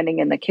is standing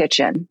in the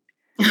kitchen.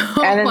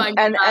 Oh And then, my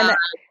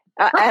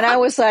and I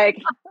was like,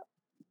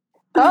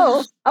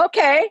 oh,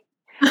 okay.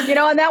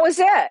 And that was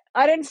it.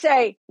 I didn't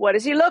say, what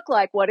does he look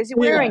like? What is he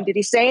wearing? Yeah. Did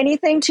he say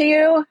anything to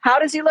you? How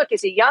does he look?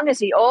 Is he young? Is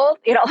he old?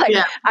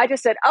 Yeah. I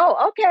just said,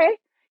 oh, okay.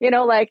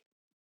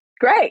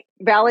 Great.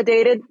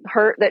 Validated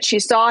her that she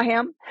saw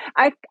him.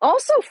 I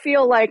also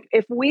feel like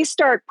if we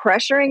start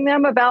pressuring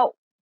them about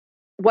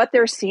what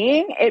they're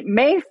seeing, it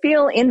may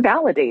feel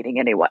invalidating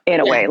in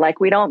a way, like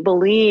we don't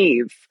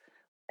believe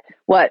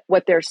what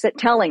they're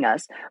telling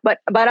us. But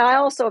I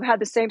also have had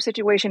the same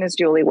situation as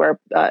Julie, where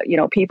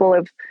people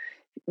have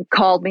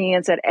called me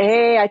and said,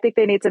 hey, I think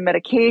they need some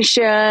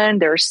medication.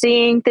 They're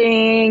seeing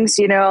things,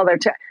 well,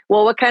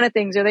 what kind of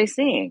things are they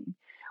seeing?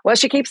 Well,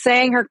 she keeps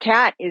saying her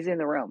cat is in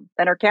the room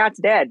and her cat's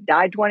dead,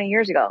 died 20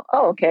 years ago.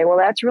 Oh, okay. Well,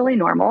 that's really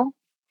normal.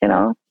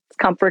 It's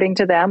comforting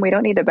to them. We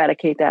don't need to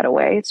medicate that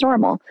away. It's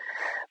normal.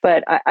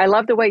 But I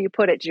love the way you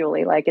put it,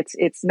 Julie. Like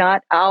it's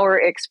not our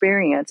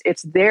experience,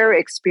 it's their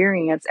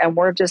experience. And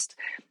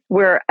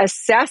we're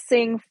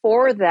assessing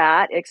for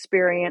that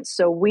experience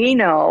so we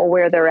know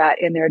where they're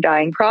at in their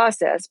dying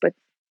process. But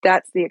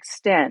that's the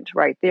extent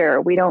right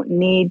there. We don't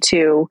need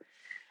to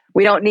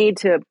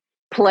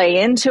play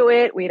into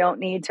it. We don't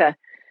need to,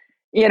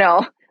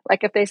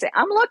 like if they say,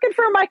 I'm looking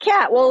for my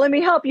cat. Well, let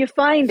me help you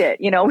find it.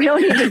 We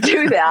don't need to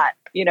do that.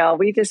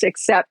 We just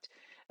accept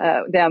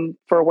them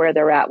for where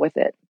they're at with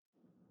it.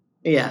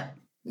 Yeah.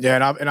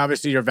 Yeah. And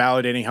obviously you're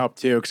validating help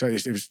too,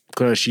 because it was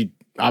clear she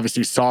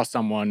obviously saw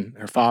someone,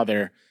 her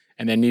father,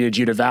 and then needed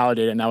you to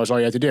validate it. And that was all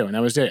you had to do. And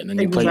that was it. And then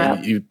you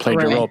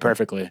played your role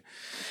perfectly.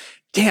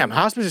 Damn,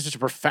 hospice is just a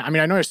profound. I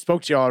mean, I know I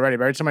spoke to y'all already,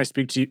 but every time I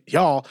speak to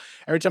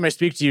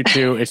you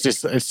two, it's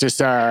just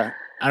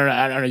I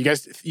don't know.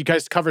 You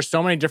guys cover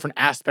so many different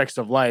aspects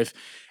of life,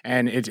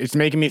 and it's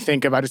making me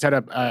think of. I just had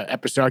a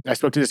episode. I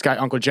spoke to this guy,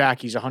 Uncle Jack.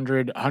 He's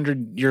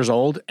 100 years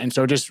old, and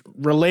so just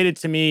related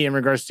to me in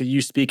regards to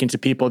you speaking to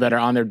people that are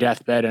on their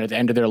deathbed and at the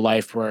end of their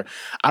life. Where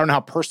I don't know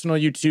how personal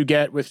you two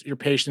get with your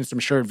patients. I'm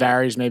sure it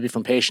varies maybe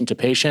from patient to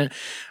patient,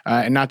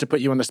 and not to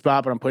put you on the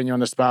spot, but I'm putting you on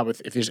the spot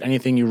with if there's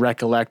anything you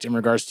recollect in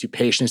regards to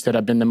patients that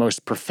have been the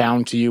most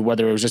profound to you,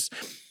 whether it was just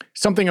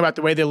something about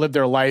the way they lived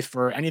their life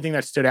or anything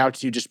that stood out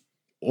to you just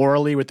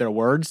orally with their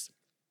words.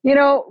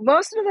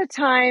 Most of the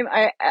time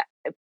I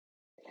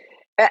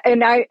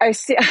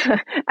see,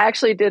 I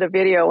actually did a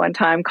video one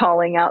time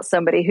calling out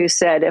somebody who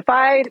said, if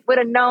I would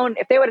have known,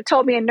 if they would have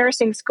told me in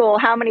nursing school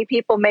how many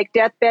people make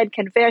deathbed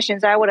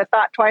confessions, I would have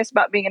thought twice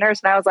about being a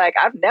nurse. And I was like,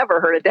 I've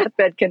never heard a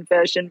deathbed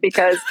confession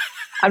because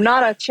I'm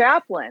not a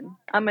chaplain.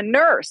 I'm a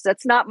nurse.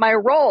 That's not my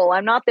role.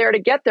 I'm not there to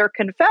get their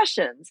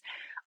confessions.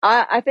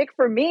 I think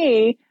for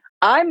me,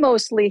 I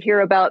mostly hear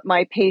about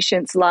my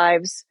patients'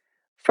 lives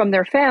from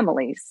their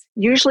families.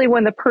 Usually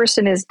when the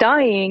person is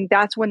dying,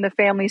 that's when the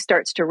family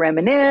starts to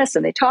reminisce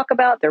and they talk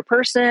about their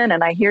person,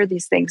 and I hear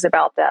these things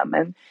about them.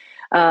 And,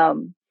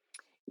 and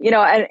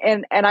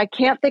I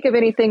can't think of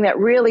anything that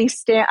really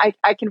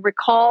I can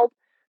recall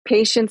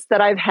patients that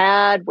I've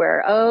had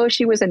where, oh,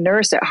 she was a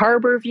nurse at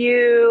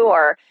Harborview,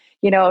 or,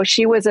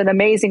 she was an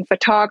amazing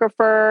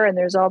photographer and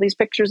there's all these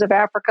pictures of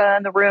Africa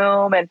in the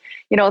room and,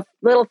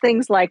 little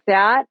things like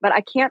that. But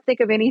I can't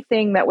think of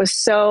anything that was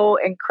so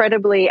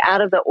incredibly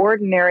out of the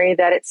ordinary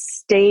that it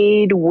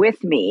stayed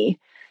with me.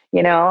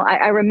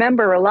 I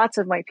remember lots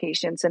of my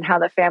patients and how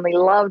the family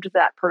loved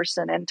that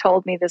person and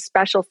told me the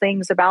special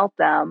things about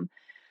them.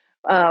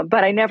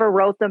 But I never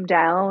wrote them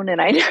down. And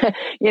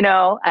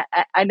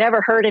I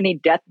never heard any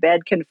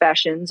deathbed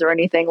confessions or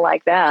anything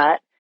like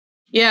that.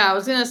 Yeah, I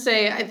was going to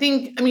say,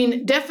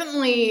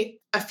 definitely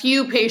a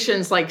few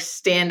patients like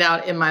stand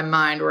out in my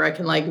mind where I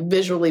can like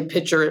visually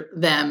picture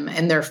them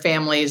and their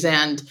families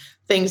and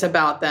things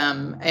about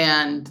them,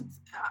 and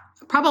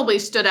probably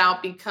stood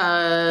out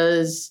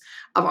because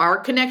of our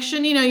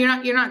connection.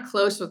 You're not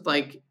close with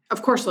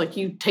of course,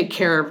 you take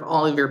care of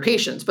all of your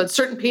patients, but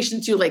certain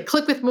patients you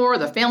click with more,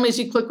 the families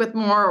you click with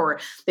more, or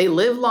they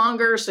live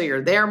longer, so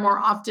you're there more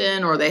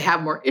often, or they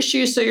have more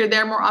issues, so you're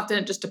there more often.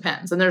 It just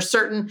depends. And there's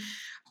certain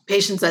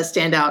patients that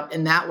stand out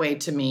in that way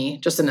to me,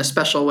 just in a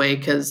special way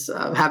because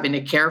of having to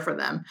care for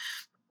them.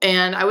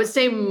 And I would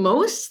say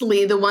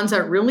mostly the ones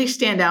that really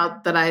stand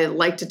out that I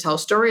like to tell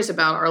stories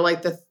about are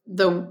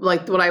the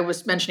what I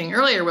was mentioning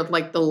earlier with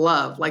the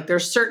love.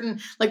 There's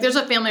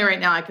a family right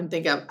now I can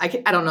think of. I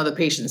don't know the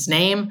patient's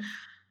name.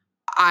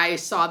 I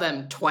saw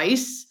them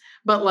twice,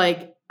 but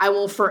I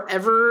will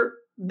forever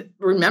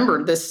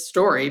remember this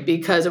story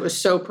because it was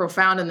so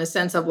profound in the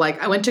sense of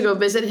I went to go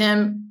visit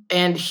him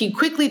and he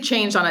quickly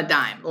changed on a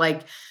dime.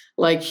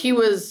 He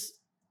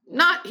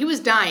was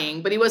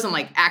dying, but he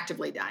wasn't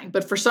actively dying.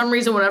 But for some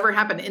reason, whatever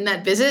happened in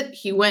that visit,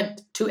 he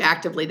went to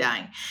actively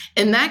dying.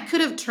 And that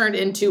could have turned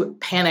into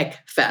panic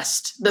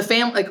fest. The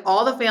family,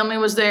 all the family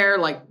was there.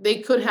 They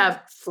could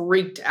have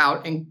freaked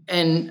out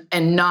and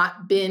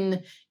not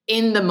been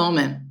in the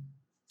moment.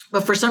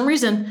 But for some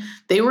reason,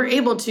 they were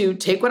able to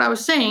take what I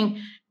was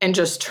saying and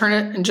just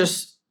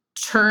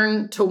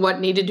turn to what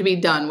needed to be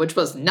done, which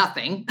was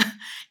nothing,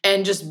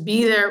 and just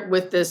be there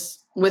with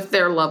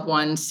their loved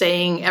one,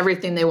 saying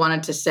everything they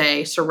wanted to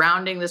say,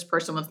 surrounding this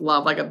person with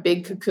love, like a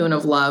big cocoon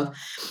of love.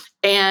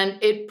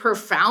 And it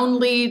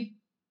profoundly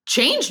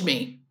changed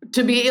me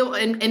to be able,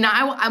 and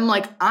I'm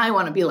like, I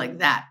want to be like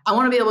that. I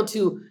want to be able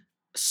to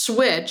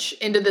switch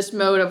into this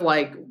mode of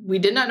like, we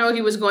did not know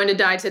he was going to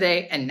die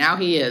today, and now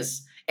he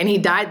is. And he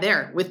died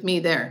there with me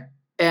there.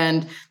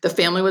 And the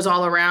family was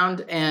all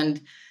around, and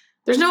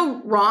there's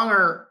no wrong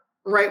or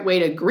right way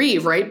to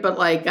grieve, right? But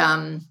like,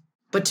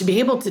 but to be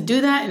able to do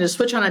that and to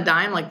switch on a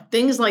dime, like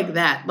things like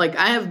that, like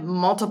I have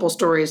multiple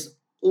stories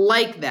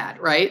like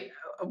that, right?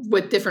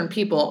 With different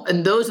people.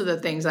 And those are the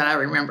things that I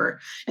remember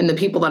and the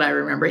people that I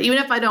remember, even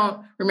if I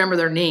don't remember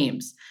their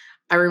names.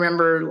 I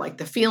remember like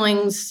the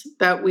feelings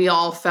that we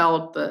all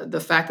felt, the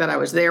fact that I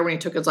was there when he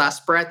took his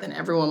last breath and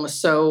everyone was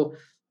so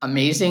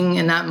amazing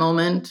in that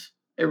moment.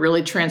 It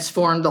really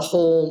transformed the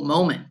whole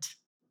moment.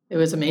 It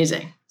was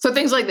amazing. So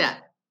things like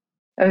that.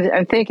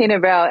 I'm thinking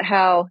about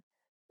how,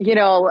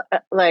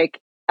 like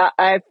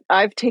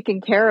I've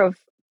taken care of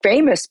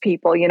famous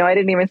people. I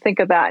didn't even think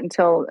of that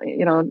until,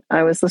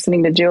 I was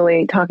listening to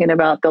Julie talking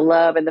about the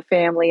love and the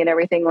family and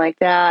everything like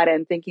that,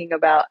 and thinking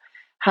about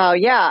how,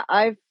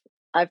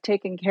 I've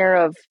taken care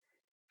of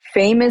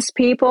famous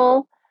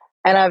people,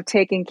 and I've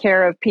taken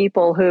care of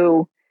people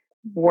who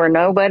were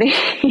nobody,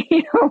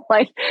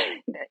 like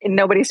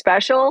nobody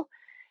special.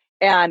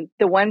 And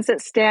the ones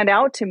that stand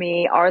out to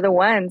me are the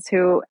ones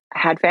who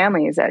had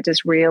families that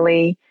just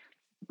really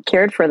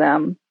cared for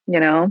them,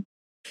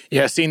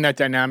 Yeah, seeing that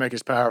dynamic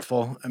is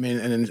powerful. I mean,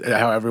 and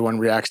how everyone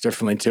reacts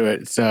differently to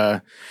it. It's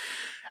I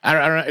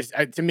don't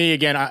know. To me,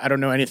 again, I don't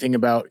know anything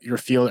about your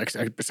field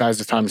besides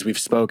the times we've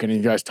spoken,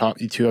 and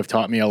you two have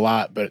taught me a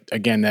lot. But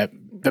again, that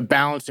the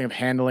balancing of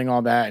handling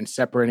all that and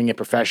separating it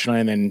professionally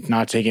and then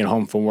not taking it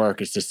home from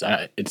work is just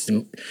it's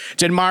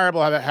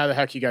admirable how the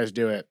heck you guys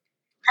do it.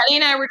 Penny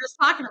and I were just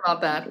talking about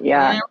that.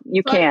 Yeah,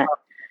 you can't.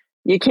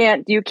 You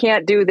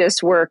can't do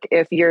this work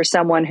if you're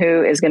someone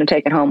who is going to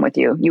take it home with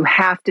you. You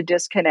have to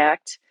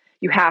disconnect.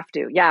 You have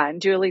to. Yeah,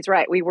 and Julie's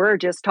right. We were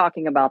just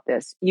talking about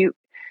this.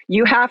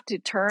 You have to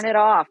turn it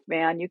off,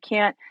 man. You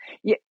can't.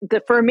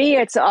 For me,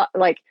 it's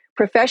like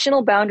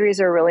professional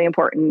boundaries are really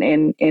important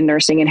in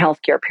nursing and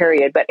healthcare,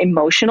 period. But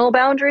emotional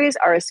boundaries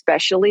are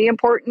especially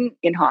important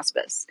in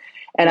hospice.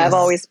 And Yes. I've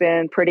always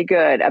been pretty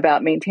good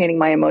about maintaining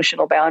my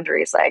emotional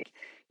boundaries. Like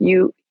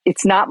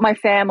it's not my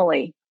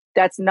family.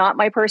 That's not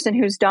my person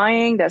who's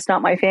dying. That's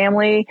not my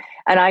family.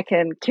 And I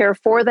can care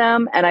for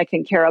them and I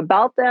can care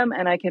about them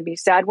and I can be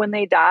sad when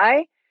they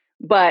die,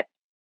 but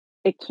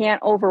it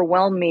can't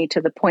overwhelm me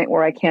to the point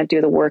where I can't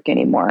do the work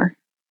anymore.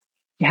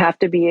 You have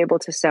to be able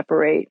to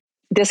separate,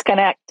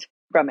 disconnect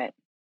from it.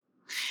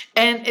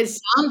 And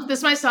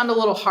this might sound a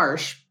little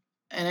harsh,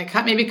 and it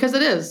cut me because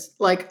it is.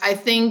 Like, I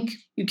think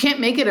you can't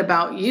make it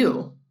about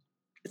you.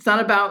 It's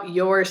not about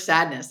your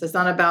sadness. It's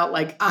not about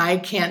like, I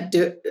can't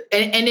do it.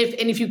 And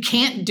if you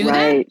can't do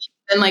that,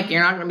 then like,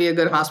 you're not going to be a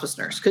good hospice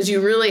nurse, because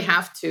you really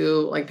have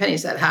to, like Penny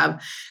said,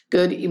 have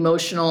good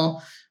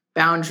emotional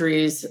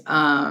boundaries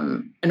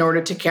in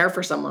order to care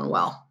for someone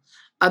well.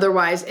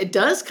 Otherwise, it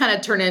does kind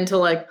of turn into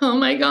like, oh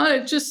my God,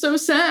 it's just so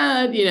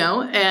sad,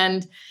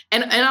 And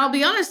I'll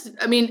be honest,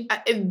 I mean,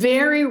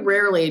 very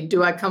rarely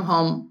do I come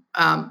home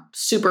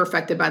super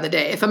affected by the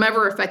day. If I'm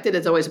ever affected,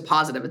 it's always a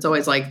positive. It's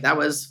always like, that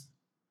was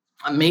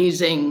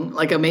amazing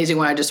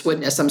what I just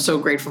witnessed. I'm so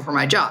grateful for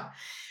my job,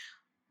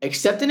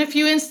 except in a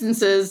few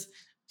instances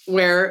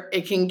where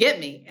it can get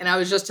me. And I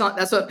was just telling,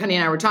 that's what Penny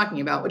and I were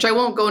talking about, which I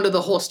won't go into the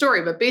whole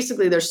story, but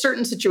basically there's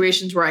certain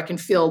situations where I can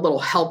feel a little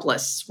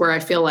helpless, where I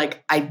feel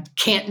like I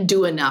can't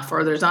do enough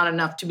or there's not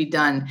enough to be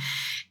done.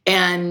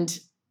 And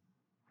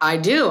I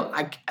do.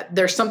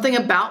 There's something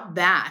about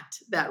that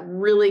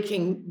really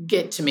can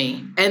get to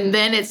me. And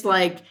then it's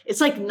like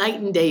night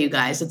and day, you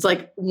guys. It's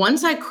like,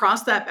 once I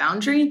cross that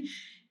boundary,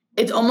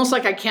 it's almost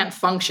like I can't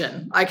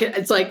function.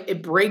 It's like,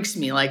 it breaks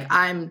me. Like,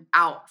 I'm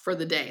out for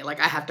the day.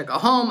 Like, I have to go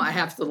home. I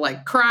have to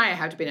like cry. I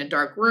have to be in a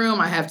dark room.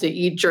 I have to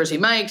eat Jersey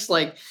Mike's.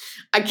 Like,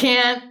 I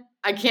can't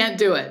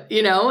do it,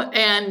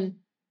 And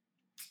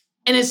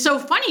it's so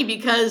funny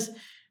because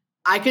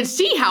I could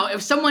see how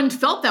if someone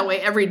felt that way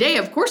every day,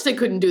 of course they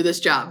couldn't do this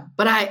job,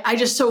 but I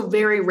just so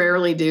very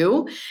rarely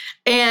do.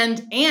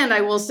 And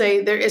I will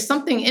say there is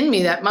something in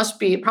me that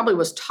probably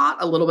was taught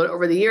a little bit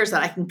over the years,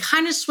 that I can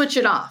kind of switch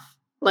it off.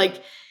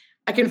 Like,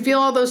 I can feel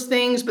all those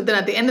things, but then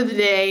at the end of the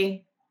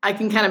day, I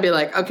can kind of be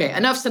like, okay,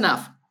 enough's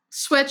enough.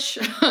 Switch.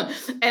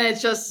 And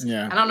it's just,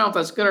 I don't know if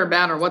that's good or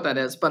bad or what that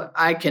is, but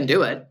I can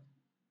do it.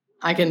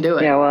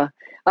 Yeah, well,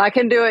 I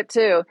can do it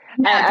too.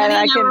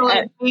 Yeah,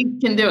 we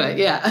can do it.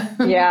 Yeah.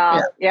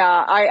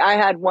 Yeah. I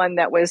had one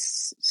that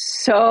was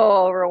so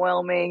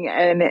overwhelming,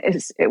 and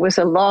it was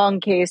a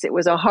long case. It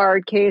was a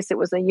hard case. It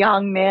was a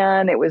young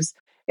man. It was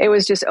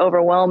just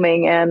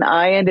overwhelming. And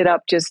I ended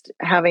up just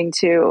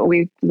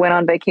we went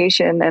on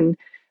vacation, and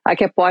I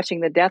kept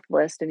watching the death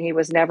list and he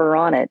was never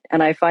on it.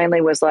 And I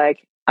finally was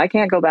like, I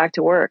can't go back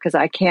to work because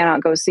I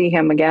cannot go see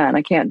him again.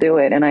 I can't do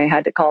it. And I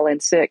had to call in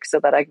sick so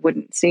that I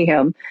wouldn't see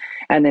him.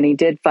 And then he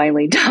did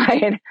finally die.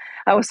 And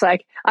I was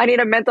like, I need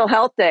a mental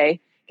health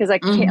day because I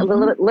can't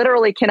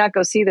literally cannot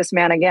go see this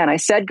man again. I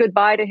said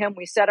goodbye to him.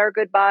 We said our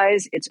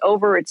goodbyes. It's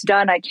over. It's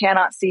done. I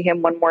cannot see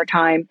him one more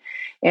time.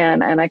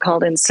 And I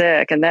called in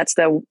sick. And that's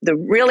the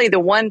really the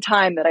one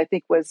time that I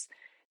think was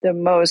the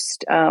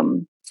most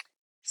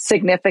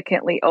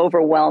significantly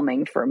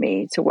overwhelming for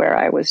me, to where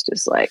I was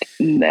just like,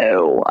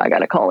 no, I got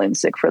to call in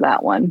sick for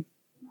that one.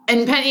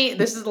 And Penny,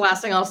 this is the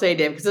last thing I'll say,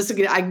 Dave, because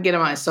I can get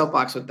on my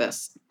soapbox with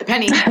this.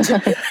 Penny, that's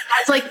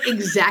like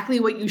exactly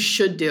what you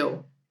should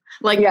do.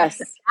 Like,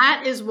 yes,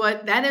 that is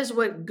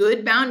what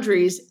good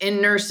boundaries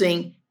in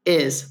nursing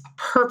is. A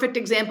perfect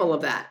example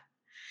of that.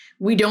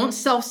 We don't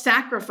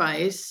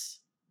self-sacrifice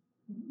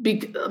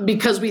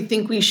because we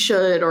think we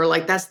should, or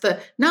like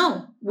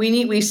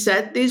we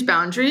set these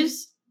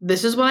boundaries.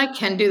 This is what I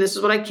can do. This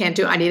is what I can't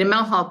do. I need a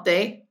mental health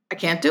day. I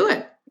can't do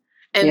it.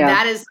 And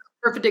that is a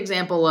perfect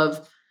example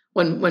of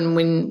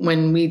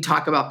when we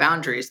talk about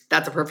boundaries.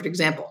 That's a perfect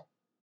example.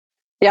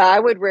 Yeah, I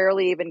would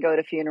rarely even go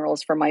to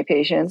funerals for my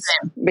patients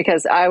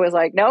because I was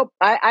like, nope,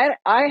 I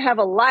have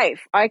a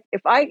life.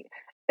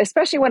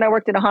 Especially when I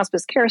worked in a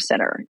hospice care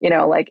center,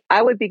 like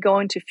I would be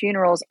going to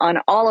funerals on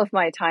all of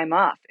my time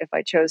off if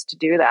I chose to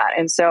do that.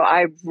 And so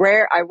I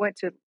went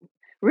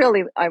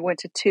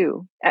to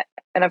two,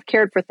 and I've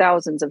cared for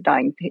thousands of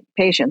dying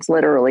patients,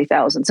 literally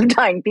thousands of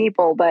dying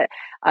people, but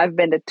I've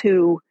been to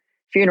two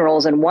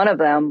funerals, and one of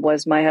them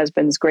was my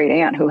husband's great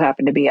aunt who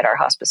happened to be at our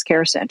hospice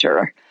care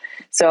center.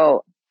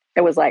 So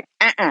it was like,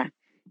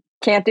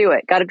 can't do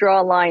it. Got to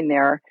draw a line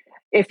there.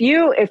 If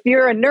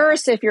you're a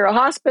nurse, if you're a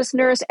hospice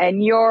nurse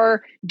and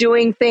you're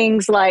doing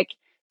things like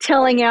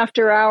telling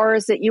after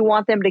hours that you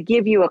want them to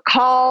give you a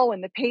call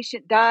when the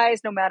patient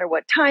dies, no matter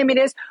what time it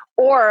is,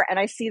 and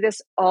I see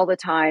this all the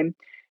time,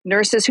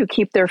 nurses who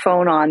keep their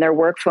phone on, their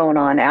work phone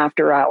on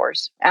after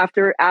hours,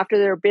 after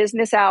their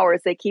business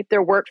hours, they keep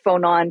their work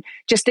phone on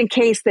just in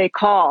case they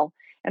call.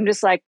 I'm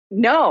just like,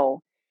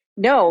 no,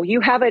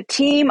 you have a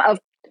team of.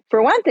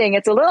 For one thing,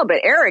 it's a little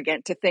bit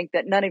arrogant to think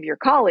that none of your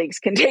colleagues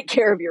can take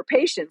care of your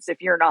patients if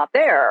you're not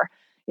there,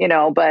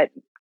 but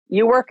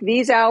you work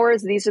these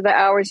hours, these are the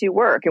hours you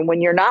work. And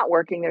when you're not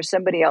working, there's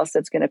somebody else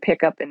that's going to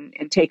pick up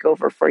and take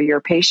over for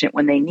your patient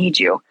when they need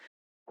you.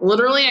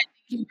 Literally, I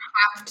think you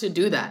have to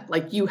do that.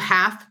 Like, you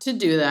have to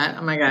do that.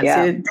 Oh my God.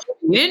 Yeah. See,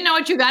 you didn't know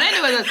what you got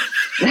into with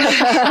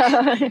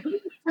us.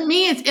 To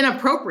me, it's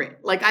inappropriate.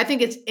 Like, I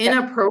think it's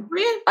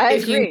inappropriate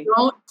if you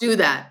don't do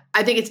that.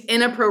 I think it's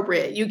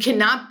inappropriate. You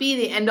cannot be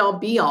the end all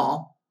be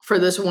all for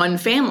this one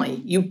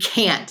family. You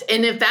can't.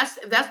 And if that's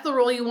the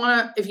role you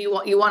want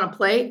to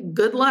play,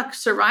 good luck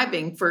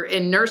surviving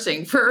in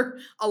nursing for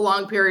a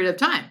long period of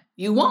time.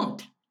 You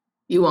won't.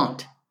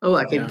 Oh,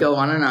 I could go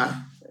on and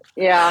on.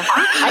 Yeah.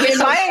 I mean,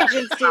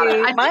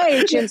 my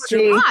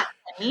agency.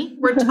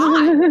 We're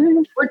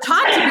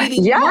taught to be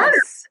these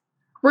martyrs.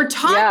 We're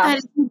taught that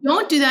if you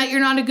don't do that, you're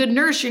not a good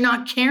nurse. You're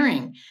not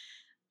caring.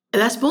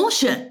 That's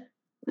bullshit.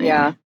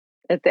 Yeah.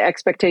 The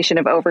expectation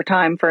of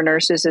overtime for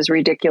nurses is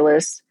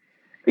ridiculous.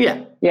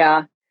 Yeah.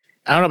 Yeah.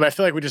 I don't know, but I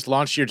feel like we just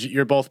launched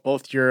your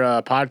both your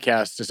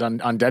podcasts just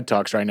on Dead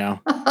Talks right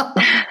now.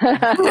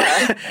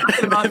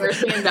 Talking about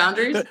nursing and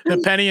boundaries. The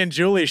Penny and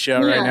Julie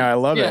show right now. I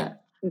love it.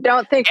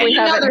 Don't think we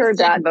haven't heard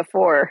that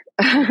before.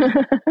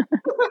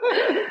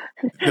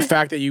 The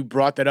fact that you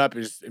brought that up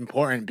is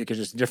important because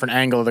it's a different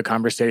angle of the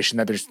conversation,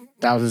 that there's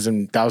thousands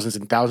and thousands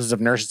and thousands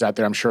of nurses out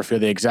there, I'm sure, feel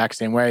the exact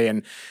same way.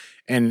 And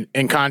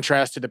in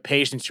contrast to the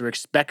patients who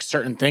expect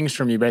certain things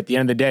from you, but at the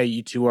end of the day,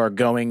 you two are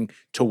going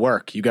to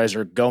work. You guys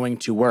are going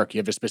to work. You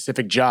have a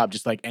specific job,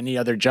 just like any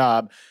other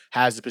job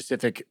has a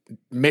specific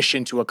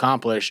mission to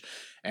accomplish.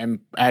 And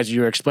as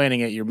you're explaining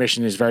it, your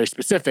mission is very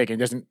specific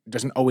and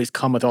doesn't always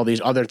come with all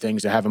these other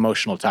things that have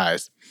emotional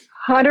ties.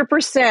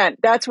 100%.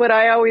 That's what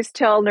I always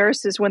tell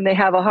nurses when they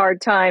have a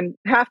hard time.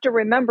 You have to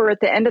remember at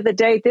the end of the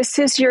day, this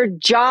is your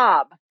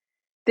job.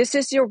 This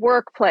is your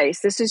workplace.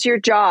 This is your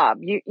job.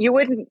 You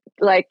wouldn't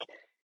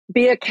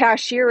be a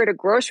cashier at a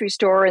grocery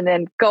store and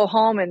then go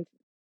home and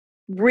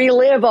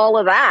relive all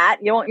of that.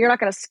 You're not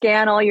going to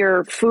scan all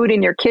your food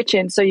in your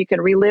kitchen so you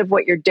can relive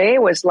what your day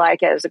was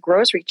like as a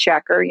grocery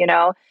checker.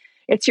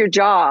 It's your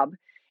job.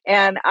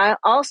 And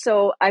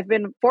I've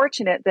been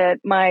fortunate that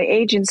my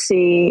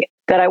agency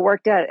that I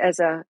worked at as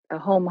a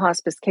home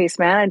hospice case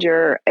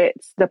manager,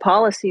 it's the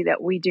policy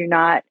that we do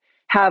not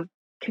have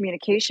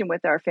communication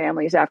with our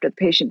families after the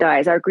patient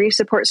dies. Our grief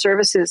support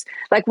services,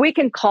 we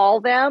can call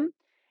them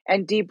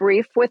and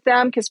debrief with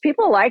them because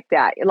people like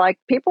that.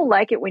 People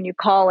like it when you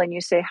call and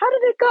you say, how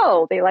did it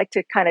go? They like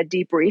to kind of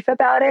debrief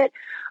about it.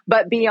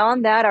 But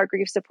beyond that, our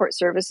grief support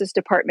services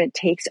department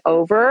takes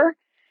over.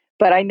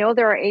 But I know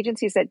there are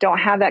agencies that don't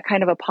have that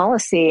kind of a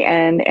policy.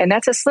 And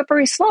that's a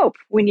slippery slope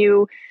when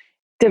you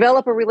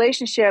develop a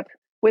relationship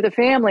with a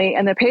family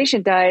and the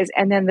patient dies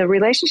and then the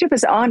relationship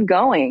is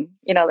ongoing.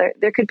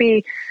 There could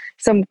be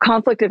some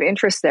conflict of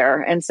interest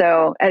there. And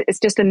so it's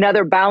just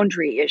another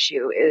boundary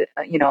issue,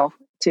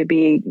 to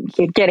be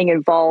getting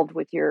involved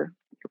with your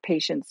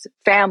patients'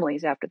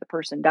 families after the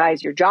person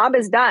dies. Your job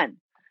is done.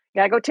 You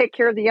got to go take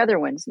care of the other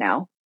ones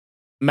now.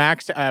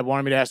 Max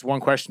wanted me to ask one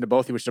question to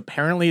both of you, which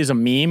apparently is a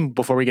meme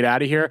before we get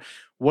out of here.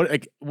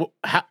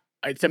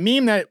 It's a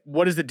meme that,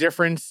 what is the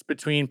difference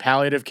between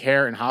palliative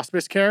care and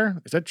hospice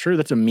care? Is that true?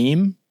 That's a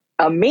meme?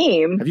 A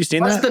meme? Have you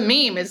seen What's that? the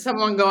meme? Is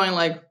someone going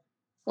like,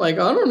 I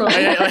don't know.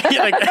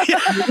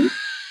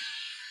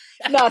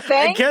 Nothing.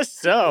 I guess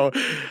so.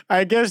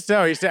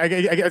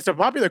 It's a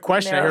popular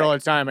question I hear all the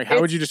time. Like,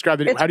 how would you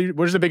describe it?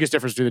 What is the biggest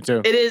difference between the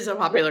two? It is a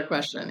popular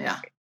question. Yeah.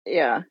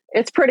 Yeah,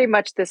 it's pretty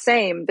much the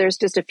same. There's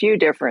just a few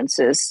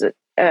differences.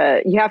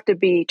 You have to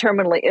be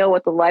terminally ill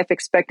with a life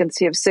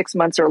expectancy of 6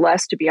 months or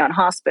less to be on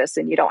hospice,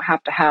 and you don't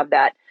have to have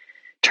that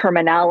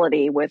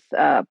terminality with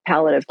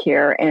palliative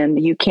care.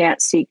 And you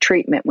can't seek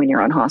treatment when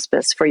you're on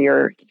hospice for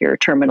your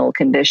terminal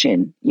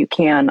condition. You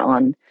can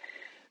on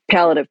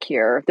palliative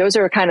care. Those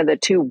are kind of the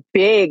two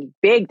big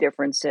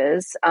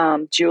differences.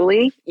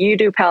 Julie, you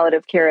do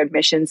palliative care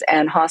admissions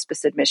and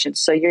hospice admissions,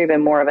 so you're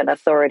even more of an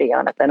authority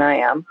on it than I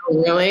am.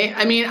 Really?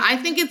 I mean, I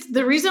think it's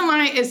the reason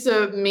why it's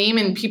a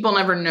meme and people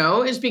never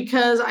know is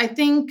because I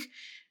think,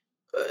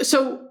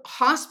 so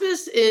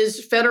hospice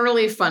is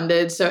federally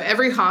funded. So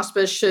every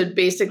hospice should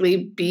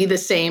basically be the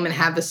same and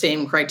have the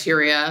same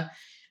criteria.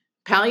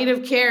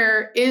 Palliative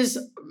care is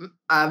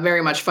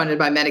very much funded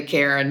by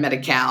Medicare and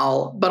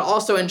Medi-Cal, but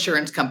also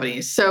insurance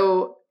companies.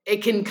 So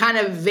it can kind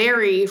of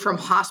vary from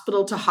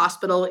hospital to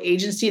hospital,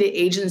 agency to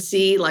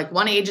agency. Like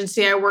one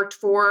agency I worked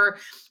for,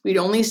 we'd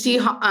only see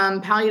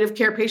palliative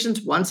care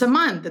patients once a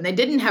month, and they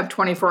didn't have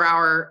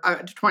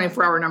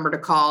 24-hour number to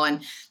call.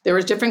 And there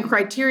was different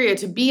criteria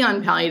to be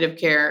on palliative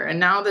care. And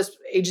now this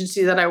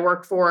agency that I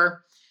work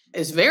for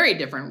is very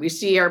different. We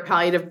see our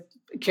palliative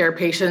care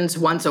patients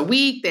once a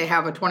week. They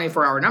have a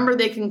 24-hour number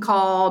they can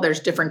call.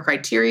 There's different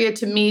criteria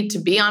to meet to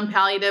be on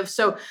palliative.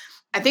 So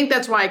I think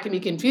that's why it can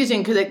be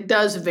confusing, because it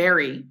does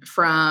vary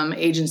from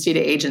agency to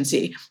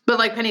agency. But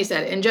like Penny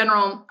said, in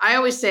general, I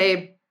always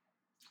say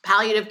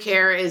palliative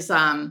care is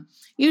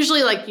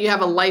usually like you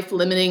have a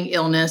life-limiting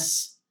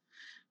illness,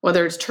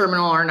 whether it's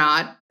terminal or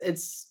not.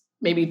 It's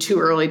maybe too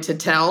early to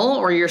tell,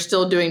 or you're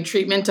still doing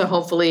treatment to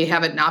hopefully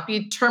have it not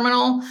be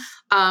terminal.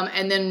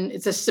 And then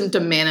it's a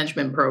symptom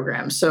management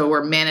program. So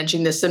we're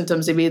managing the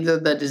symptoms of either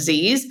the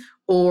disease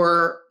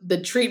or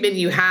the treatment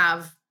you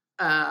have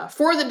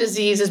for the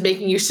disease is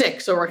making you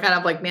sick. So we're kind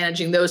of like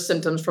managing those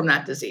symptoms from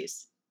that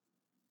disease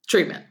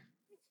treatment.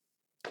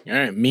 All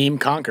right, meme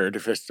conquered.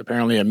 If it's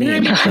apparently a meme.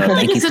 You know what I mean? So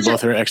thank you for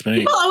both your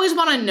explanation. People always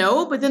want to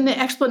know, but then the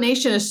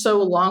explanation is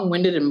so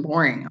long-winded and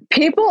boring.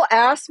 People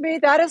ask me,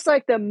 that is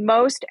like the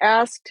most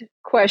asked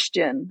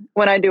question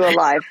when I do a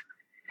live.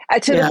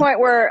 To the point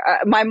where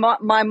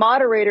my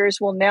moderators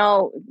will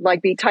now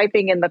like be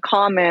typing in the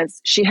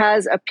comments. She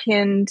has a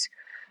pinned,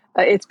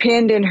 it's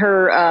pinned in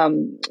her,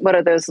 what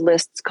are those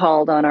lists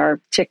called on our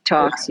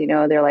TikToks? You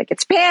know, they're like,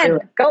 it's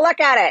pinned, go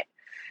look at it.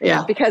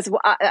 Yeah. Because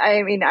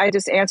I mean, I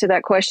just answer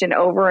that question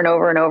over and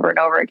over and over and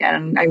over again.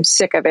 And I'm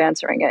sick of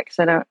answering it because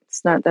I know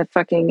it's not that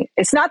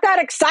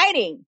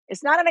exciting.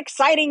 It's not an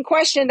exciting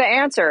question to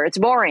answer. It's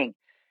boring.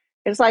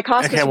 It's like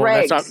hospice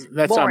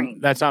regs.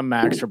 That's on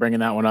Max for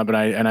bringing that one up,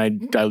 and I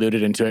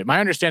diluted into it. My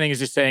understanding is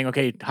just saying,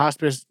 okay,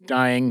 hospice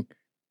dying,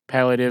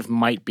 palliative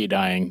might be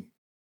dying.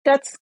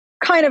 That's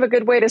kind of a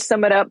good way to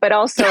sum it up, but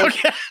also,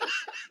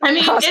 I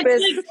mean,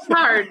 hospice it's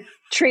hard.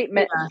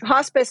 Treatment,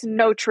 hospice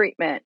no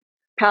treatment,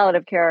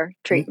 palliative care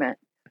treatment.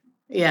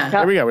 Yeah,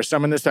 there we go. We're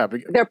summing this up.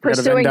 They're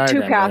pursuing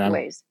two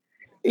pathways.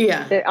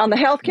 Yeah. On the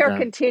healthcare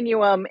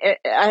continuum,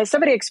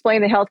 somebody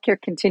explained the healthcare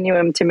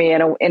continuum to me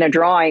in a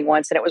drawing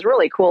once, and it was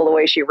really cool the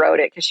way she wrote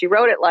it, because she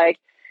wrote it like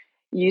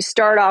you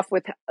start off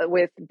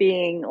with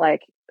being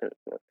like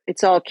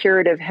it's all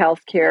curative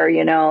healthcare,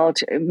 you know,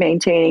 to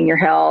maintaining your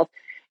health,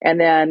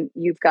 and then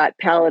you've got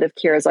palliative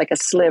care as like a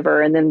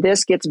sliver, and then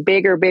this gets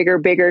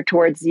bigger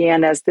towards the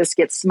end as this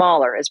gets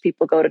smaller as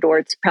people go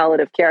towards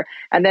palliative care,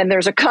 and then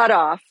there's a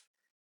cutoff.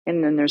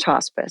 And then there's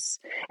hospice.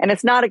 And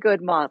it's not a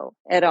good model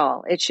at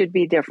all. It should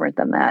be different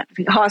than that.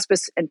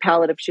 Hospice and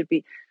palliative should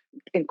be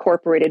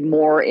incorporated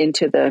more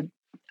into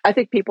I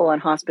think people on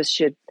hospice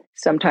should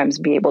sometimes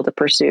be able to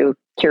pursue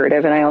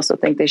curative. And I also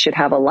think they should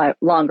have a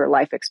longer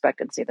life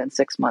expectancy than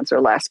 6 months or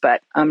less.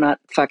 But I'm not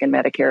fucking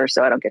Medicare,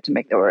 so I don't get to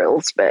make the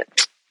rules.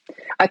 But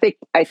I think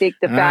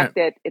the fact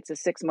that it's a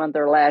 6 month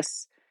or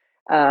less,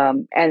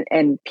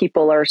 and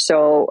people are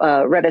so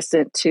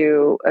reticent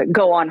to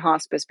go on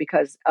hospice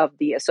because of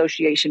the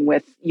association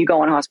with you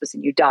go on hospice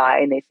and you die,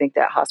 and they think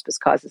that hospice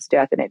causes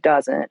death, and it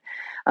doesn't.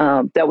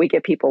 That we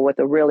get people with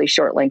a really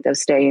short length of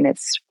stay, and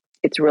it's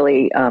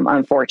really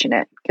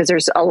unfortunate, because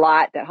there's a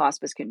lot that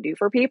hospice can do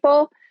for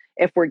people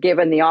if we're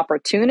given the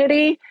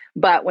opportunity.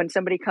 But when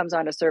somebody comes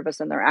onto service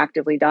and they're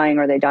actively dying,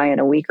 or they die in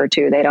a week or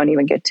two, they don't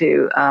even get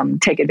to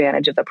take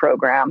advantage of the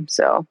program.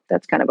 So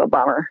that's kind of a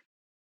bummer.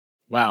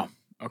 Wow.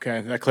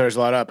 Okay, that clears a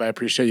lot up. I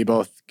appreciate you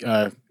both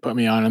putting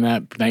me on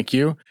that. Thank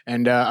you.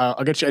 And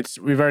I'll get you.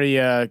 We've already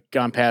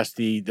gone past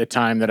the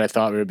time that I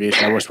thought we would be.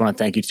 So I just want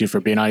to thank you two for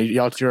being on.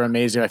 Y'all two are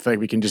amazing. I feel like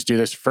we can just do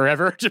this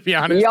forever. To be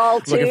honest, Y'all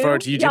too. Looking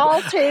forward to YouTube.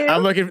 Y'all too.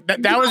 I'm looking.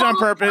 That was on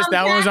purpose.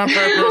 That one was on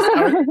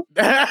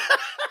purpose.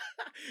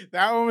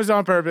 That one was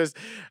on purpose.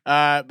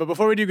 But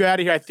before we do go out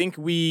of here, I think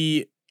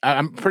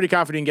I'm pretty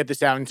confident we can get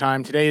this out in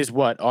time. Today is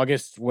what,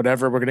 August,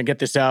 whatever. We're going to get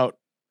this out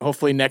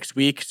hopefully next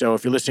week. So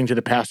if you're listening to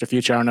the past or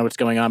future, I don't know what's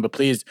going on, but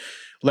please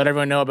let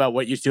everyone know about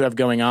what you two have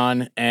going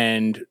on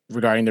and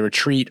regarding the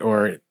retreat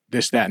or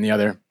this, that, and the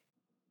other.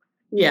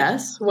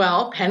 Yes.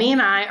 Well, Penny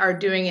and I are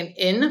doing an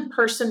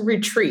in-person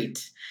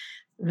retreat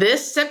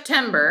this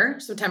September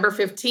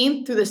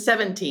 15th through the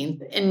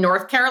 17th in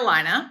North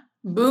Carolina,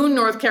 Boone,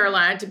 North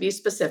Carolina, to be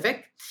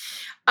specific.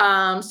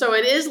 So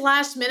it is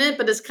last minute,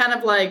 but it's kind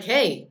of like,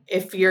 hey,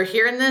 if you're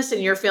hearing this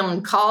and you're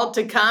feeling called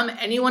to come,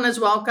 anyone is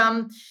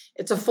welcome.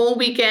 It's a full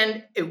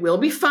weekend. It will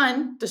be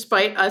fun,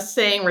 despite us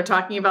saying we're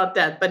talking about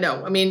death. But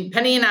no, I mean,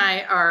 Penny and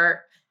I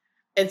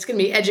it's going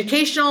to be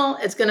educational.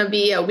 It's going to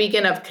be a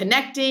weekend of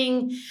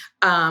connecting,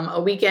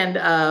 a weekend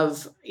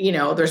of,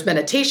 there's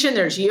meditation,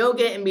 there's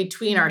yoga in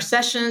between our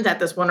sessions at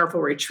this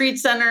wonderful retreat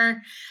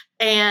center,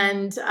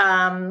 and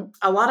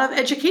a lot of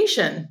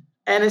education.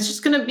 And it's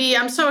just going to be,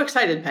 I'm so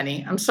excited,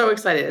 Penny. I'm so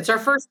excited. It's our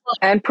first one.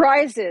 And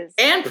prizes.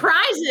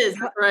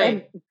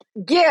 Right.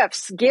 And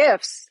gifts.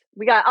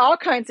 We got all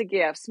kinds of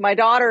gifts. My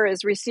daughter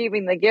is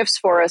receiving the gifts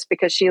for us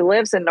because she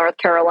lives in North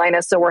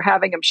Carolina. So we're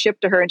having them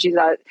shipped to her. And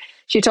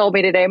she told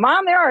me today,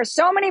 Mom, there are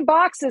so many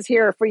boxes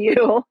here for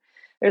you.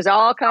 There's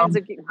all kinds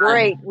of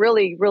great,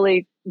 really,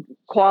 really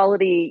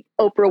quality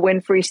Oprah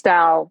Winfrey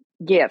style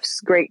gifts,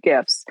 great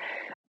gifts.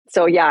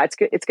 So yeah, it's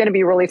going to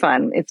be really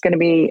fun. It's going to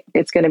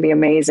be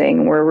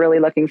amazing. We're really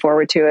looking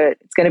forward to it.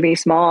 It's going to be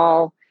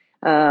small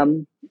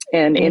and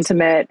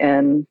intimate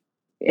and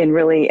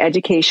really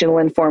educational,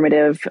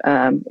 informative.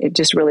 It's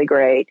just really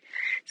great.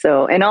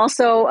 So, and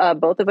also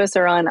both of us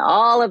are on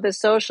all of the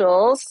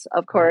socials,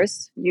 of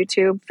course,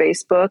 YouTube,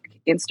 Facebook,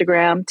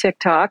 Instagram,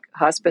 TikTok,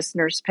 Hospice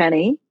Nurse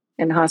Penny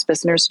and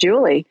Hospice Nurse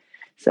Julie.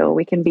 So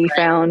we can be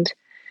found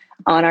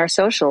on our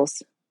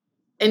socials.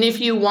 And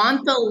if you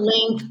want the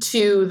link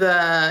to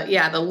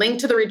the link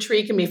to the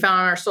retreat can be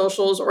found on our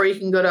socials, or you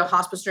can go to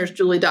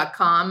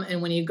hospicenursejulie.com.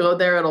 And when you go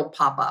there, it'll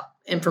pop up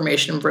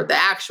information for the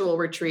actual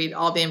retreat,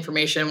 all the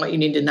information, what you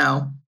need to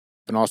know.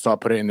 And also I'll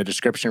put it in the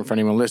description for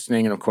anyone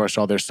listening. And of course,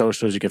 all their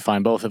socials, you can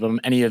find both of them.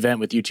 Any event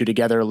with you two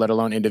together, let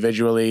alone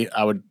individually,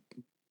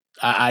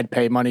 I'd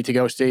pay money to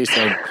go see.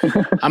 So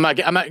I'm not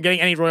getting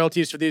any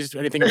royalties for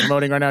anything I'm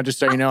promoting right now, just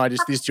so you know.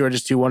 These two are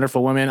just two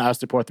wonderful women. I'll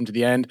support them to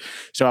the end.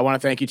 So I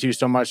want to thank you two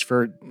so much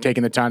for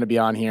taking the time to be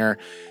on here.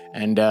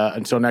 And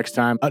until next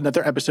time,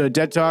 another episode of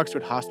Dead Talks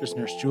with Hospice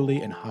Nurse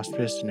Julie and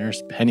Hospice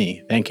Nurse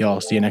Penny. Thank you all.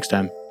 See you next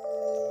time.